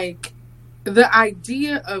like the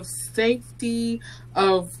idea of safety,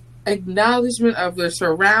 of acknowledgement of the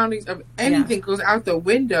surroundings, of anything goes out the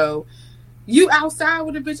window. You outside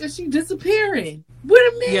with a bitch and she disappearing with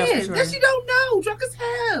a man that she don't know, drunk as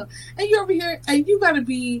hell, and you over here and you gotta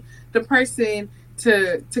be the person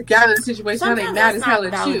to gather the situation. Sometimes how they mad as hell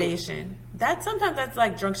at validation. You. Sometimes that's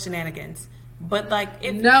like drunk shenanigans. But like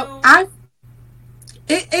if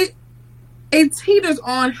it teeters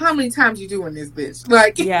on how many times you doing this bitch.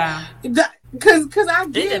 Like Cause I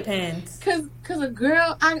get it depends. Cause a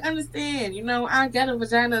girl, I understand. You know, I got a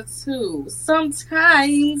vagina too.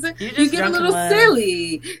 Sometimes you get a little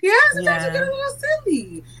silly. Yeah, sometimes you get a little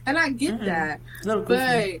silly, and I get that.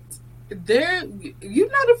 But you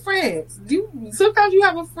know the friends. Sometimes you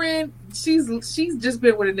have a friend. She's just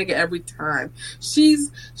been with a nigga every time.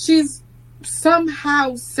 She's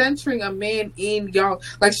somehow centering a man in y'all.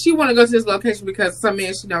 Like she want to go to this location because some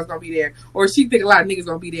man she knows gonna be there, or she think a lot of niggas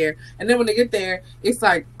gonna be there, and then when they get there it's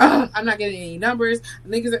like I'm not getting any numbers.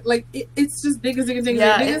 Niggas like it's just niggas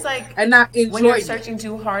it's like, and not enjoying when you're searching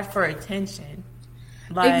too hard for attention,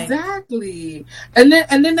 like, exactly. And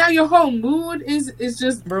then now your whole mood is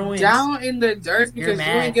just ruined, down in the dirt because you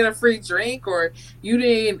didn't get a free drink, or you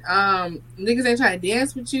didn't niggas ain't trying to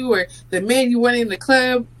dance with you, or the man you went in the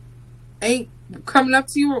club ain't coming up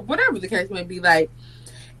to you, or whatever the case may be. Like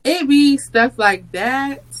it be stuff like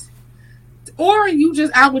that, or you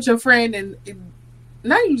just out with your friend and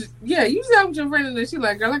now you just out with your friend and then she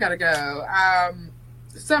like, girl, I gotta go.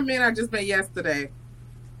 Some man I just met yesterday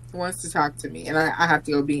wants to talk to me and I have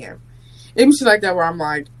to go be him. It be shit like that where I'm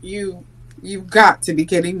like, you You've got to be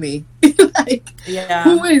kidding me. Like, Yeah.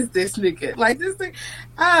 who is this nigga? Like, this thing.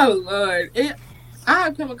 Oh, Lord. I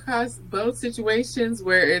have come across both situations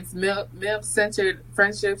where it's male centered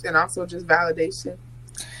friendships and also just validation.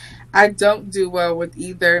 I don't do well with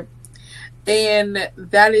either. And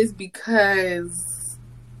that is because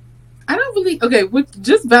I don't really, okay, with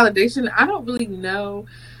just validation, I don't really know.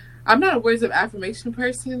 I'm not a words of affirmation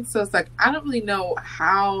person. So it's like, I don't really know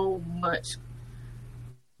how much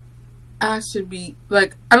I should be,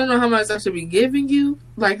 like, I don't know how much I should be giving you.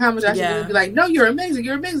 Like, how much I should really be Yeah. like, no, you're amazing,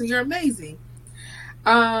 you're amazing, you're amazing.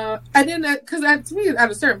 And then because to me,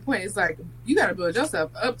 at a certain point, it's like you got to build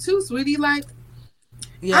yourself up too, sweetie. Like,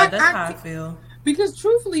 Yeah, that's how I feel. because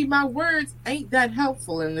truthfully, my words ain't that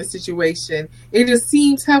helpful in this situation. It just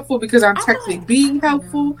seems helpful because I'm technically being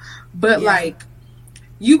helpful, but like,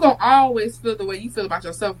 you gonna always feel the way you feel about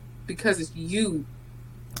yourself because it's you.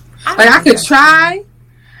 Like, I could try.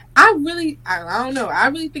 I don't know. I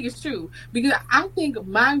really think it's true because I think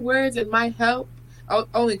my words and my help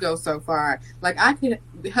only go so far. Like, I can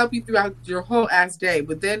help you throughout your whole ass day,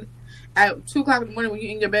 but then at 2:00 in the morning when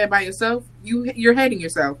you're in your bed by yourself, you're hating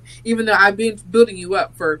yourself. Even though I've been building you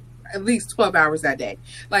up for at least 12 hours that day,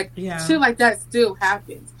 like, shit like that still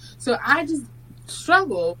happens. So I just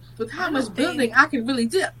struggle with how much building I can really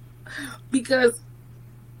do because,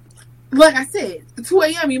 like I said, 2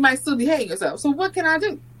 a.m. you might still be hating yourself. So what can I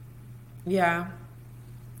do? Yeah.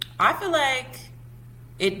 I feel like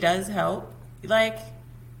it does help. Like,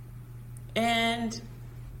 and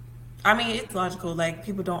I mean, it's logical. Like,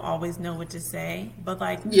 people don't always know what to say, but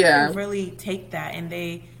like, people really take that and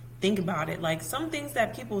they think about it. Like, some things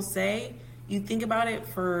that people say, you think about it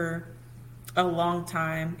for a long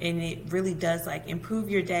time, and it really does like improve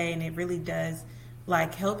your day, and it really does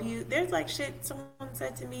like help you. There's like shit someone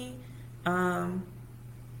said to me a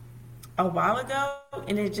while ago,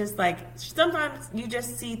 and it just like sometimes you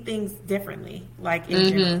just see things differently, like in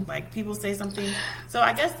general. Like, people say something, so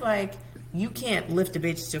I guess like you can't lift a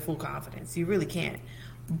bitch to full confidence, you really can't,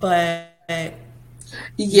 but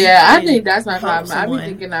yeah, I think that's my problem. I be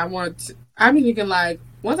thinking I be thinking like,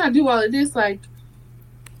 once I do all of this, like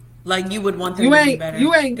you would want them to be better.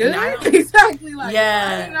 You ain't good. Exactly. Like,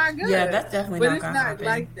 yeah, you're not good. Yeah, that's definitely but not it's gonna not happen.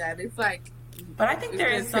 like that. It's like, but I think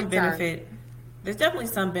there is some benefit. There's definitely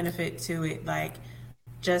some benefit to it, like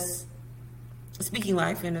just speaking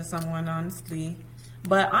life into someone, honestly.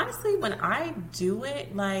 But honestly, when I do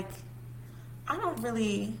it, like, I don't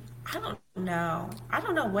know. I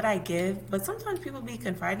don't know what I give, but sometimes people be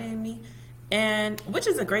confiding in me, and which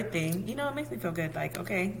is a great thing. You know, it makes me feel good. Like,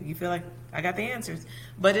 okay, you feel like I got the answers.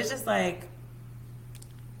 But it's just like,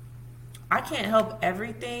 I can't help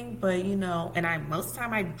everything, but you know, and most of the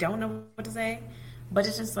time I don't know what to say. But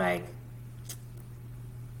it's just like,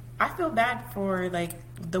 I feel bad for like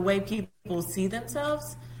the way people see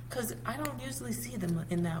themselves, because I don't usually see them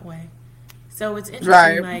in that way. So it's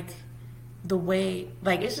interesting, like the way,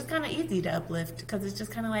 like, it's just kind of easy to uplift because it's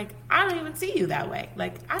just kind of like, I don't even see you that way.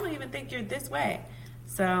 Like, I don't even think you're this way.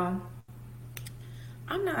 So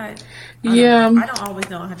I'm not. I don't always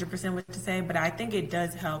know 100% what to say, but I think it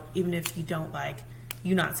does help, even if you don't like,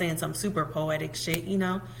 you're not saying some super poetic shit. You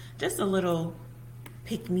know, just a little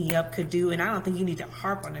pick me up could do, and I don't think you need to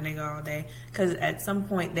harp on a nigga all day, because at some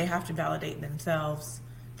point they have to validate themselves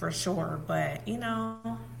for sure. But you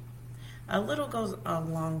know, a little goes a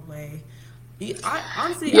long way. I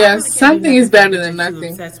honestly, I really something is better than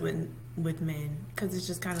nothing. Obsessed with men, because it's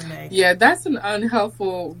just kind of like, that's an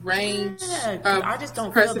unhelpful range of I just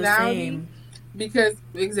don't personality. Feel the same. Because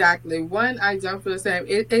exactly, one, I don't feel the same.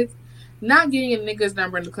 It's not getting a nigga's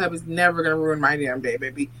number in the club is never gonna ruin my damn day,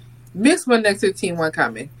 baby. Mix one next 15 one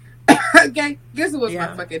coming. Okay, guess it was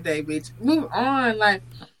my fucking day, bitch. Move on. Like,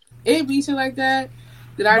 it be shit like that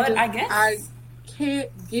I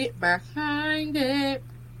can't get behind it.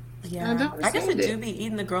 Yeah, I guess it do be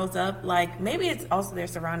eating the girls up. Like, maybe it's also their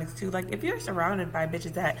surroundings too. Like, if you're surrounded by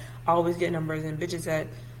bitches that always get numbers and bitches that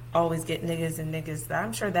always get niggas and niggas,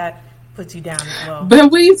 I'm sure that puts you down as well.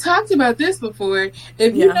 But we've talked about this before.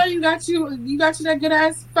 If you know you got you that good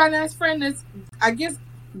ass fine ass friend that's, I guess,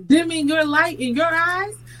 dimming your light in your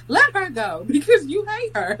eyes, let her go, because you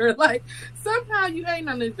hate her. Like, somehow you hate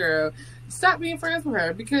on this girl. Stop being friends with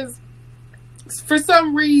her, because for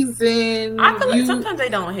some reason I feel like sometimes they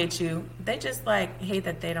don't hate you. They just like hate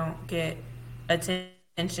that they don't get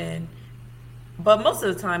attention. But most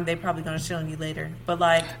of the time they probably gonna shit on you later. But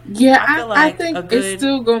like, I feel like I think it's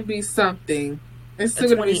still gonna be something. It's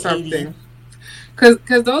still gonna be something.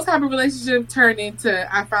 Because those type of relationships turn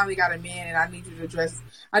into, I finally got a man and I need you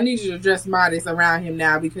to dress modest around him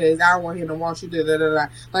now because I don't want him to want you.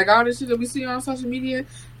 Like all this shit that we see on social media,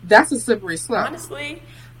 that's a slippery slope. Honestly,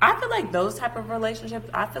 I feel like those type of relationships,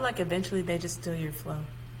 I feel like eventually they just steal your flow.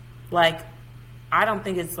 Like, I don't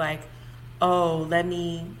think it's like, oh, let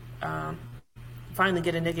me finally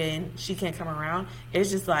get a nigga and she can't come around. It's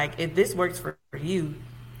just like, if this works for you,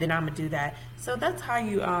 then I'm gonna do that. So that's how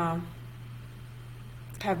you have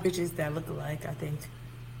bitches that look alike, I think.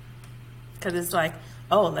 Because it's like,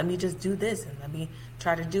 oh, let me just do this and let me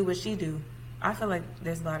try to do what she do. I feel like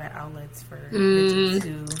there's a lot of outlets for bitches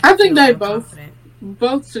who I think feel they so confident.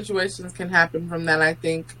 both situations can happen from that. I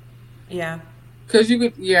think Yeah. because you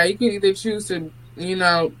could either choose to, you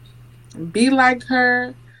know, be like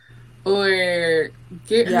her or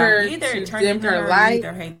get Yeah, her you either to turn dim into her her or you light.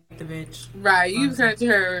 either hate the bitch. Right, you Honestly. turn to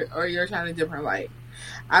her or you're trying to dim her light.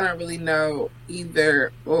 I don't really know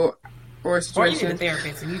either or Or you need a situation.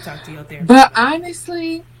 therapist and you talk to your therapist But about it.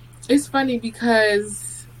 honestly, it's funny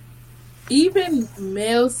because even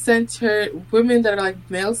male centered women that are like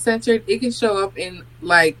male centered, it can show up in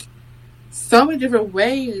like so many different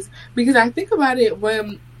ways. Because I think about it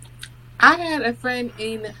when I had a friend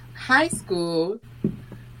in high school.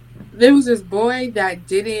 There was this boy that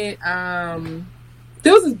didn't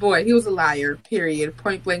there was this boy, he was a liar, period,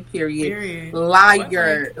 point blank period. Period. Point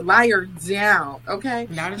blank. Liar down, okay?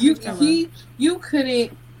 Not a truth teller. You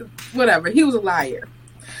couldn't whatever, he was a liar.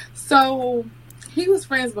 So he was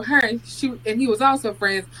friends with her and he was also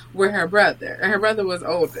friends with her brother. And her brother was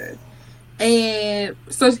older. And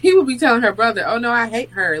so he would be telling her brother, "Oh no, I hate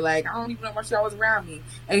her. Like I don't even know why she always around me."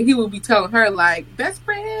 And he would be telling her, like, best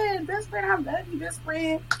friend, I love you, best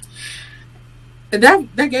friend." And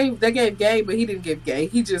that gave gay, but he didn't give gay.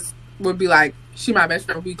 He just would be like, "She my best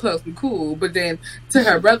friend, be close, be cool." But then to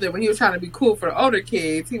her brother, when he was trying to be cool for the older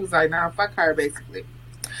kids, he was like, "Nah, fuck her," basically.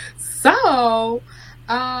 So,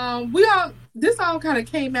 we all this all kind of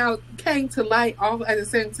came to light all at the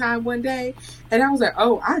same time one day, and I was like,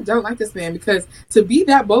 "Oh, I don't like this man because to be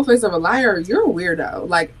that both ways of a liar, you're a weirdo.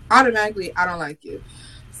 Like automatically, I don't like you."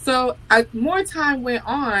 So, more time went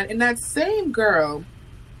on, and that same girl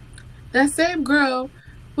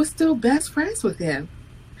was still best friends with him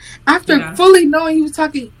after Yeah. fully knowing he was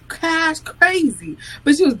talking cash crazy,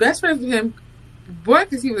 but she was best friends with him one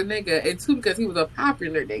because he was a nigga, and two because he was a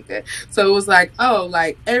popular nigga. So it was like, oh,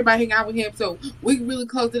 like everybody hang out with him, so we really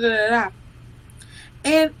close. Da da da da.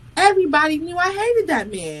 And everybody knew I hated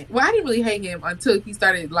that man. Well, I didn't really hate him until he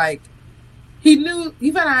started like he found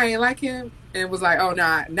out I didn't like him and was like, oh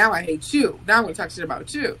nah, now I hate you. Now I'm gonna talk shit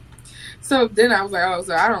about you. So then I was like, oh,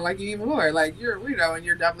 so I don't like you even more. Like you're a weirdo and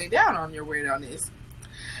you're doubling down on your weirdness.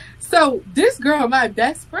 So this girl, my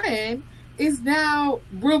best friend, is now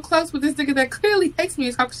real close with this nigga that clearly hates me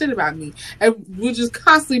and talks shit about me, and will just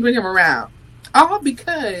constantly bring him around, all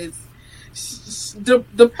because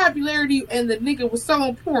the popularity and the nigga was so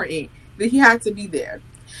important that he had to be there.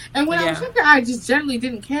 And when I was Yeah. younger, I just generally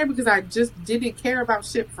didn't care because I just didn't care about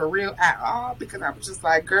shit for real at all. Because I was just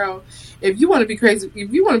like, girl, if you want to be crazy,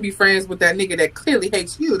 if you want to be friends with that nigga that clearly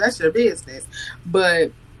hates you, that's your business.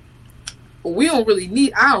 But I don't really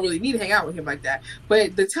need to hang out with him like that.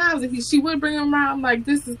 But the times that she would bring him around, I'm like,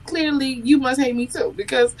 this is clearly, you must hate me too.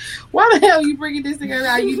 Because why the hell are you bringing this nigga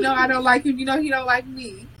around? You know I don't like him. You know he don't like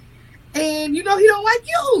me. And you know he don't like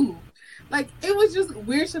you. Like, it was just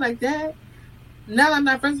weird shit like that. Now that I'm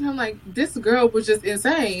not friends with him, like, this girl was just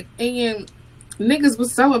insane. And niggas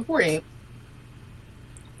was so important.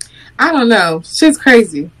 I don't know. Shit's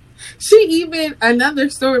crazy. Another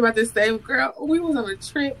story about this same girl, we was on a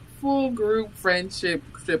trip, full group friendship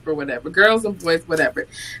trip or whatever, girls and boys, whatever.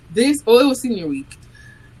 It was senior week.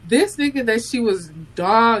 This nigga that she was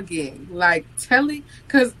dogging, like telling,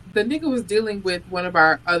 because the nigga was dealing with one of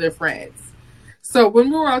our other friends. So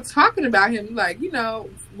when we were all talking about him, like,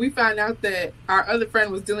 we found out that our other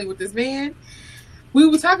friend was dealing with this man. We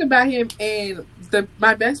were talking about him, and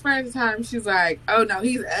my best friend at the time, she's like, "Oh no,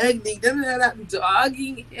 he's ugly."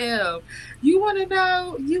 Dogging him. You want to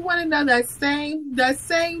know? That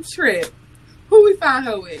same trip? Who we found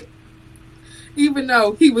her with? Even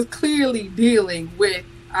though he was clearly dealing with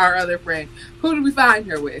our other friend, who did we find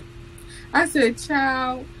her with? I said,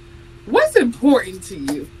 "Child, what's important to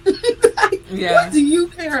you? Like, Yeah. what do you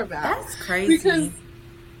care about?" That's crazy. Because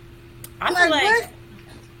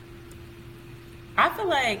I feel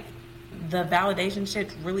like the validation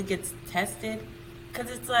shit really gets tested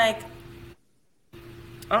because it's like,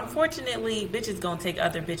 unfortunately, bitches gonna take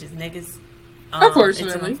other bitches niggas. It's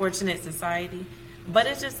an unfortunate society, but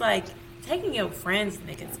it's just like taking your friends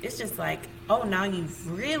niggas. It's just like, oh, now you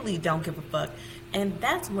really don't give a fuck, and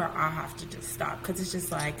that's where I have to just stop because it's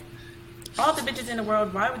just like, all the bitches in the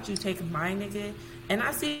world, why would you take my nigga? And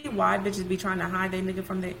I see why bitches be trying to hide their nigga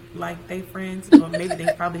from they friends, or maybe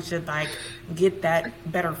they probably should like get that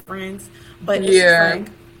better friends. But it's just Yeah. like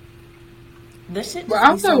this shit But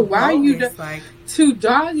just be also, so why you bogus. Like to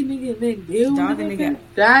dog a nigga and then deal dog with a nigga? nigga,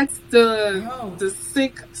 That's bro. the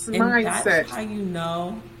sick And that's mindset. how you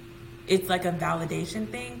know it's like a validation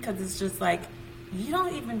thing, because it's just like you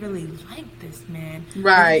don't even really like this man, but he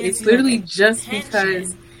Right. gives It's you like literally just because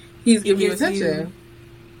attention. he's He giving you gives you, attention.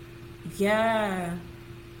 yeah.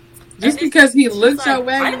 Just And because he it's just looked like your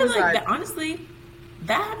way, I it feel was like like, that. Honestly,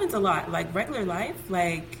 that happens a lot. Like regular life,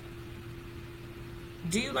 like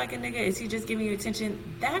do you like a nigga? Is he just giving you attention?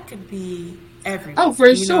 That could be oh, everyone, for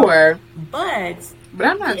you know. sure. But But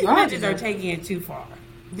I'm not these dogging bitches are him. taking it too far.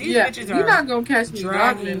 These Yeah, bitches you're are not gonna catch me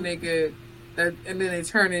dogging a dragging. nigga, and then they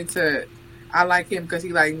turn into I like him because he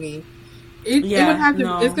like me. It would Yeah, have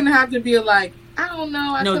to. It's no, gonna have to be like I don't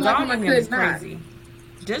know. I no, feel like him. I dogging him is could not. crazy.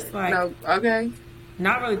 Just like No. Okay.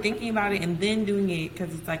 not really thinking about it and then doing it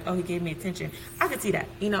because it's like, oh, he gave me attention. I could see that,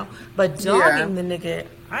 you know. But Yeah. dogging the nigga,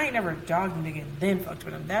 I ain't never dogged the nigga and then fucked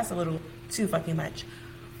with him. That's a little too fucking much.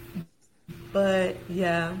 But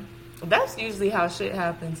yeah, that's usually how shit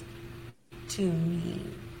happens to me.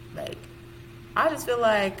 Like, I just feel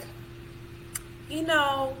like, you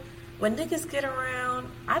know, when niggas get around,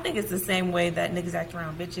 I think it's the same way that niggas act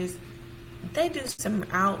around bitches. They do some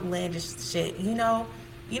outlandish shit, you know.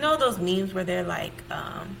 You know those memes where they're like,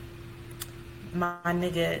 my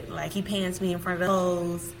nigga, like he pants me in front of the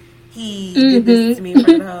hoes. He did this to me in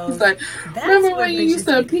front of the It's hoes. like, That's remember what when you used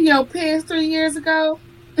bitches to be. pee your pants 3 years ago?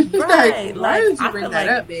 Like, Right. why Like, did you I bring feel that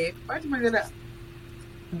like up, babe? Why'd you bring it up?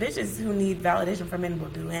 bitches who need validation from men will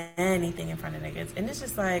do anything in front of niggas. And it's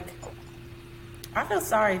just like, I feel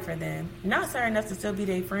sorry for them. Not sorry enough to still be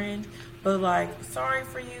their friend, but like, sorry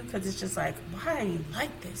for you because it's just like, why are you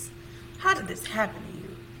like this? How did this happen to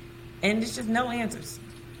you? And it's just no answers.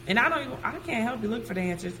 And I can't help you look for the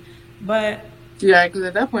answers. But Yeah, because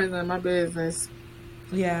at that point, it's none of my business.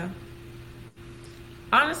 yeah.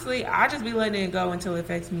 Honestly, I just be letting it go until it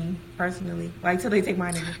affects me personally. Like, till they take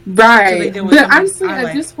my nigga. Till they Right. deal with But something honestly, I at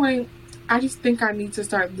like. this point, I just think I need to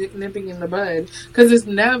start nipping in the bud because it's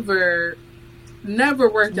never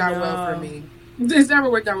worked out well for No. me. It's never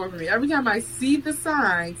worked out well for me. Every time I see the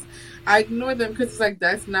signs, I ignore them because it's like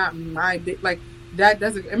that's not my big. Like that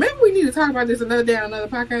doesn't. And maybe we need to talk about this another day on another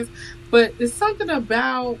podcast. But it's something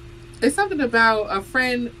about a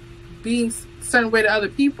friend being a certain way to other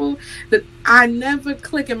people that I never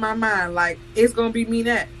click in my mind. Like it's gonna be me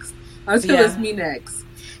next until it's Yeah. me next,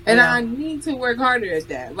 and Yeah. I need to work harder at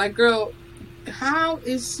that. Like, girl, how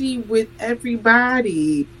is she with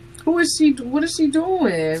everybody? Who is she? What is she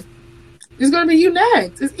doing? It's gonna be you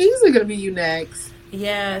next. It's easily gonna be you next.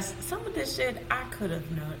 Yes, some of this shit I could have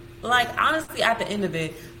known. Like, honestly, at the end of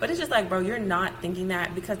it. But it's just like, bro, you're not thinking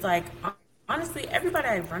that because, like, honestly, everybody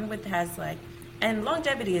I run with has, like, and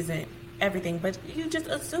longevity isn't everything, but you just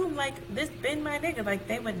assume, like, this been my nigga. Like,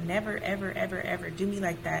 they would never, ever, ever, ever do me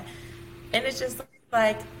like that. And it's just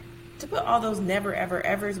like, to put all those never, ever,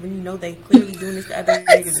 evers when you know they clearly doing this to other niggas is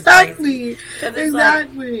crazy. Exactly. Because it's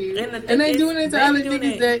Exactly. like, and the And thing they is, doing it to they other be doing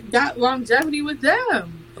niggas it that got longevity with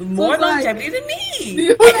them. So more it's like, longevity than me. you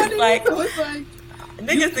know what I It's mean? like, So it's like,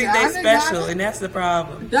 niggas think they gotta- special, and that's the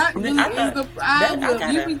problem. that And really I is thought the that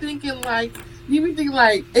problem. You be thinking like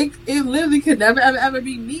it literally could never ever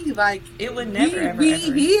be me. Like it would never ever we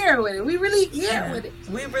ever. here with it. We really here Yeah. with it.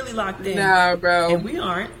 We really locked in, Nah, bro. and we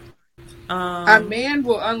aren't. A man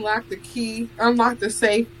will unlock the key, unlock the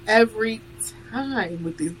safe every time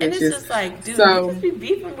with these bitches. And it's just like, dude, So- niggas be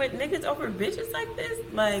beefing with niggas over bitches like this.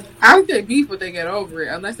 Like, I don't think beef when they get over it,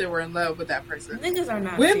 unless they were in love with that person. niggas are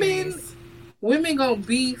not Women- serious. Women gonna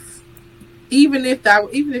beef, even if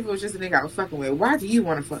it was just a nigga I was fucking with. Why do you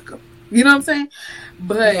want to fuck him? You know what I'm saying?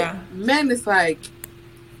 But Yeah. men, it's like,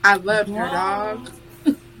 I love your Bro. dog.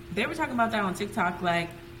 They were talking about that on TikTok, like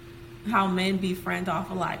how men be friends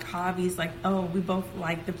off of like hobbies, like, oh, we both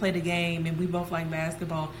like to play the game and we both like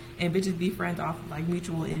basketball, and bitches be friends off of like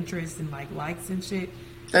mutual interests and like likes and shit.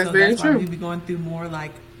 That's so very that's true. why we be going through more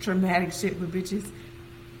like traumatic shit with bitches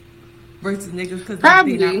versus niggas because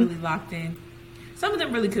Probably. they're not really locked in. Some of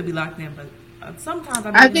them really could be locked in, but sometimes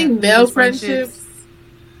I think male friendships,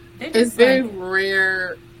 they it's just very like,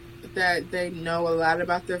 rare that they know a lot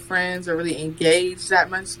about their friends or really engage that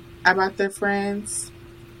much about their friends.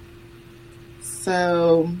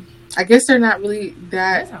 So I guess they're not really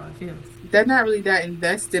that's how it feels. they're not really that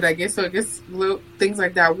invested, I guess. So I guess little things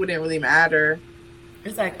like that wouldn't really matter.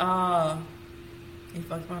 It's like, oh, he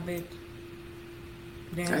fucked my bitch.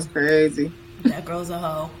 Damn. That's crazy. That girl's a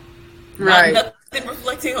hoe. Right. and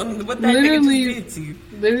reflecting on what that nigga just did to you.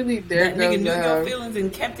 Literally, there that goes nigga knew your feelings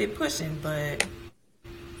and kept it pushing, but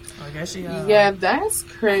I guess she. Yeah, that's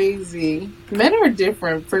crazy. Men are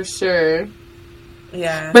different for sure.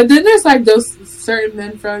 Yeah. But then there's like those certain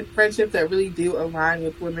men friendships that really do align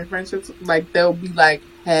with women friendships. Like they'll be like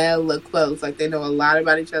hella close. Like they know a lot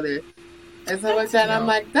about each other and stuff like that. And I'm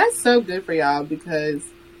like, that's so good for y'all because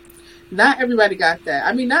not everybody got that.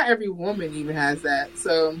 I mean, not every woman even has that.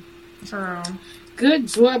 So, true. Good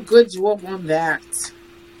job on that.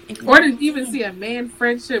 Or to even see a man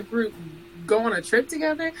friendship group go on a trip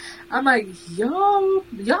together, I'm like, y'all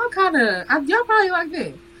kind of, y'all probably like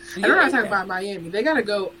that. And I'm not talking about Miami. They gotta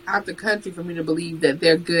go out the country for me to believe that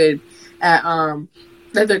they're good at,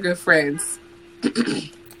 that they're good friends.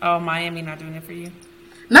 Oh, Miami not doing it for you?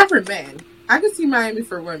 Not for men. I could see Miami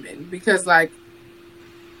for women because, like,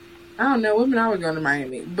 I don't know, women always going to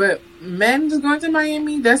Miami, but men just going to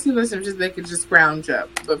Miami, that's just they could just scrounge up.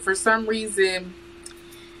 But for some reason,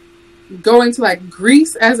 going to like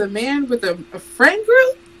Greece as a man with a friend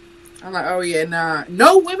group, I'm like, oh yeah, nah,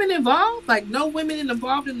 no women involved, like no women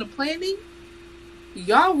involved in the planning.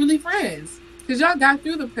 Y'all really friends because y'all got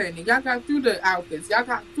through the planning, y'all got through the outfits, y'all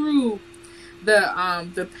got through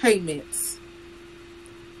the payments,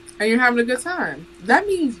 and you're having a good time. That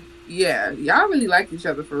means, yeah, y'all really like each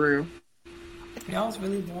other for real. Y'all's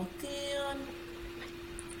really walked in.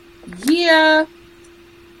 Yeah.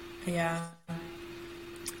 Yeah.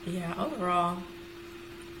 Yeah, overall,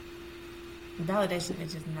 validation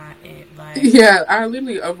is just not it. Like, yeah, I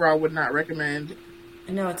literally overall would not recommend.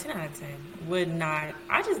 No, 10 out of 10 would not.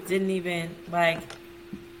 I just didn't even like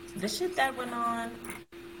the shit that went on.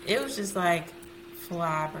 It was just like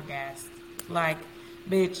flabbergasted. Like,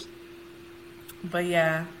 bitch. But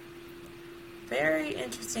yeah, very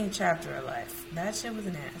interesting chapter of life. That shit was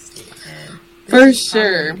nasty. And for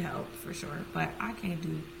sure. Need help, for sure. But I can't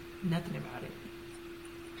do nothing about it.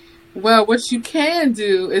 Well, what you can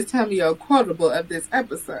do is tell me your quotable of this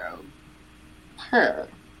episode. Her.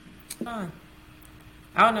 I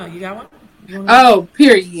don't know. You got one? Oh,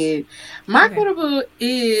 period. My quotable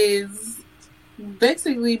is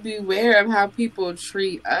basically beware of how people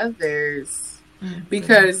treat others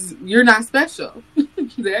because you're not special.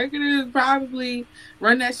 They're going to probably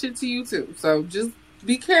run that shit to you too. So just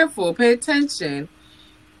be careful. Pay attention.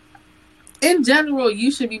 In general, you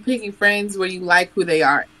should be picking friends where you like who they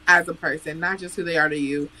are as a person, not just who they are to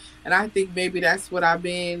you. And I think maybe that's what I've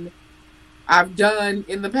done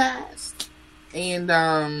in the past. And,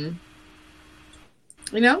 gotta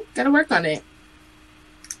work on it.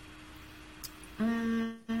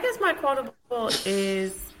 I guess my quotable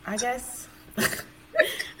is, I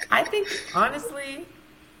think, honestly,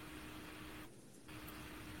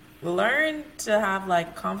 learn to have,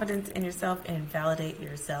 like, confidence in yourself and validate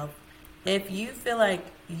yourself. If you feel like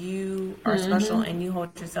you are special and you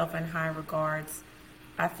hold yourself in high regards,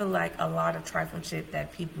 I feel like a lot of trifling shit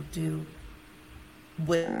that people do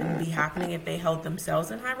wouldn't be happening if they held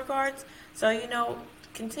themselves in high regards. So,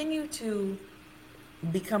 continue to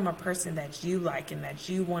become a person that you like and that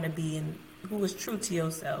you want to be and who is true to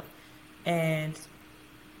yourself. And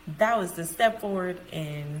that was the step forward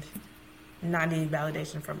in not needing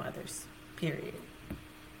validation from others. Period.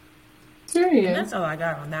 And that's all I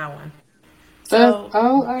got on that one. So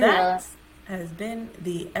that has been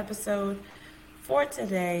the episode for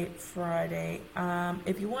today, Friday.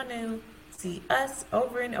 If you want to see us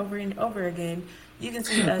over and over and over again, you can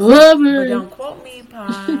see us but Don't Quote Me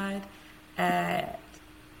Pod at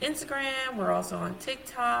Instagram. We're also on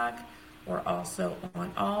TikTok. We're also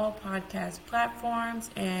on all podcast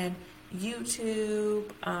platforms and YouTube.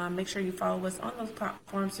 Make sure you follow us on those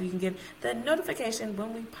platforms so you can get the notification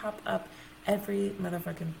when we pop up every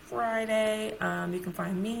motherfucking Friday. You can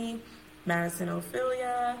find me, Madison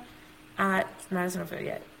Ophelia, at Madison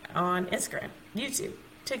Ophelia on Instagram, YouTube,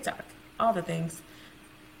 TikTok, all the things.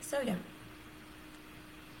 So, yeah.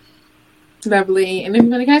 Lovely. And if you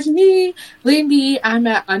want to catch me, Lindy, I'm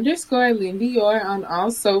at _LindyOr on all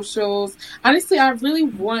socials. Honestly, I really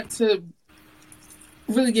want to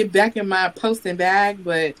really get back in my posting bag,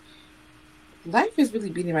 but life is really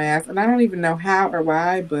beating my ass, and I don't even know how or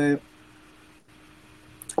why, but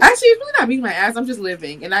actually, it's really not beating my ass. I'm just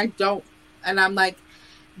living, and I'm like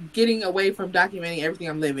getting away from documenting everything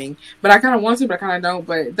I'm living. But I kind of want to, but I kind of don't.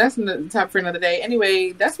 But that's the topic for another day.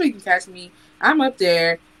 Anyway, that's where you can catch me. I'm up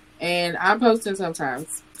there, and I'm posting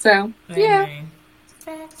sometimes. So, yeah.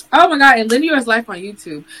 Oh my God, and Linear's Life on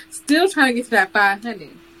YouTube. Still trying to get to that 500.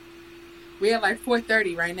 We're at like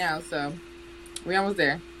 430 right now, so we're almost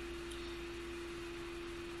there.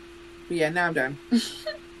 But yeah, now I'm done.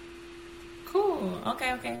 Cool.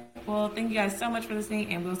 Okay, okay. Well, thank you guys so much for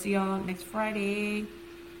listening, and we'll see y'all next Friday.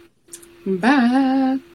 Bye.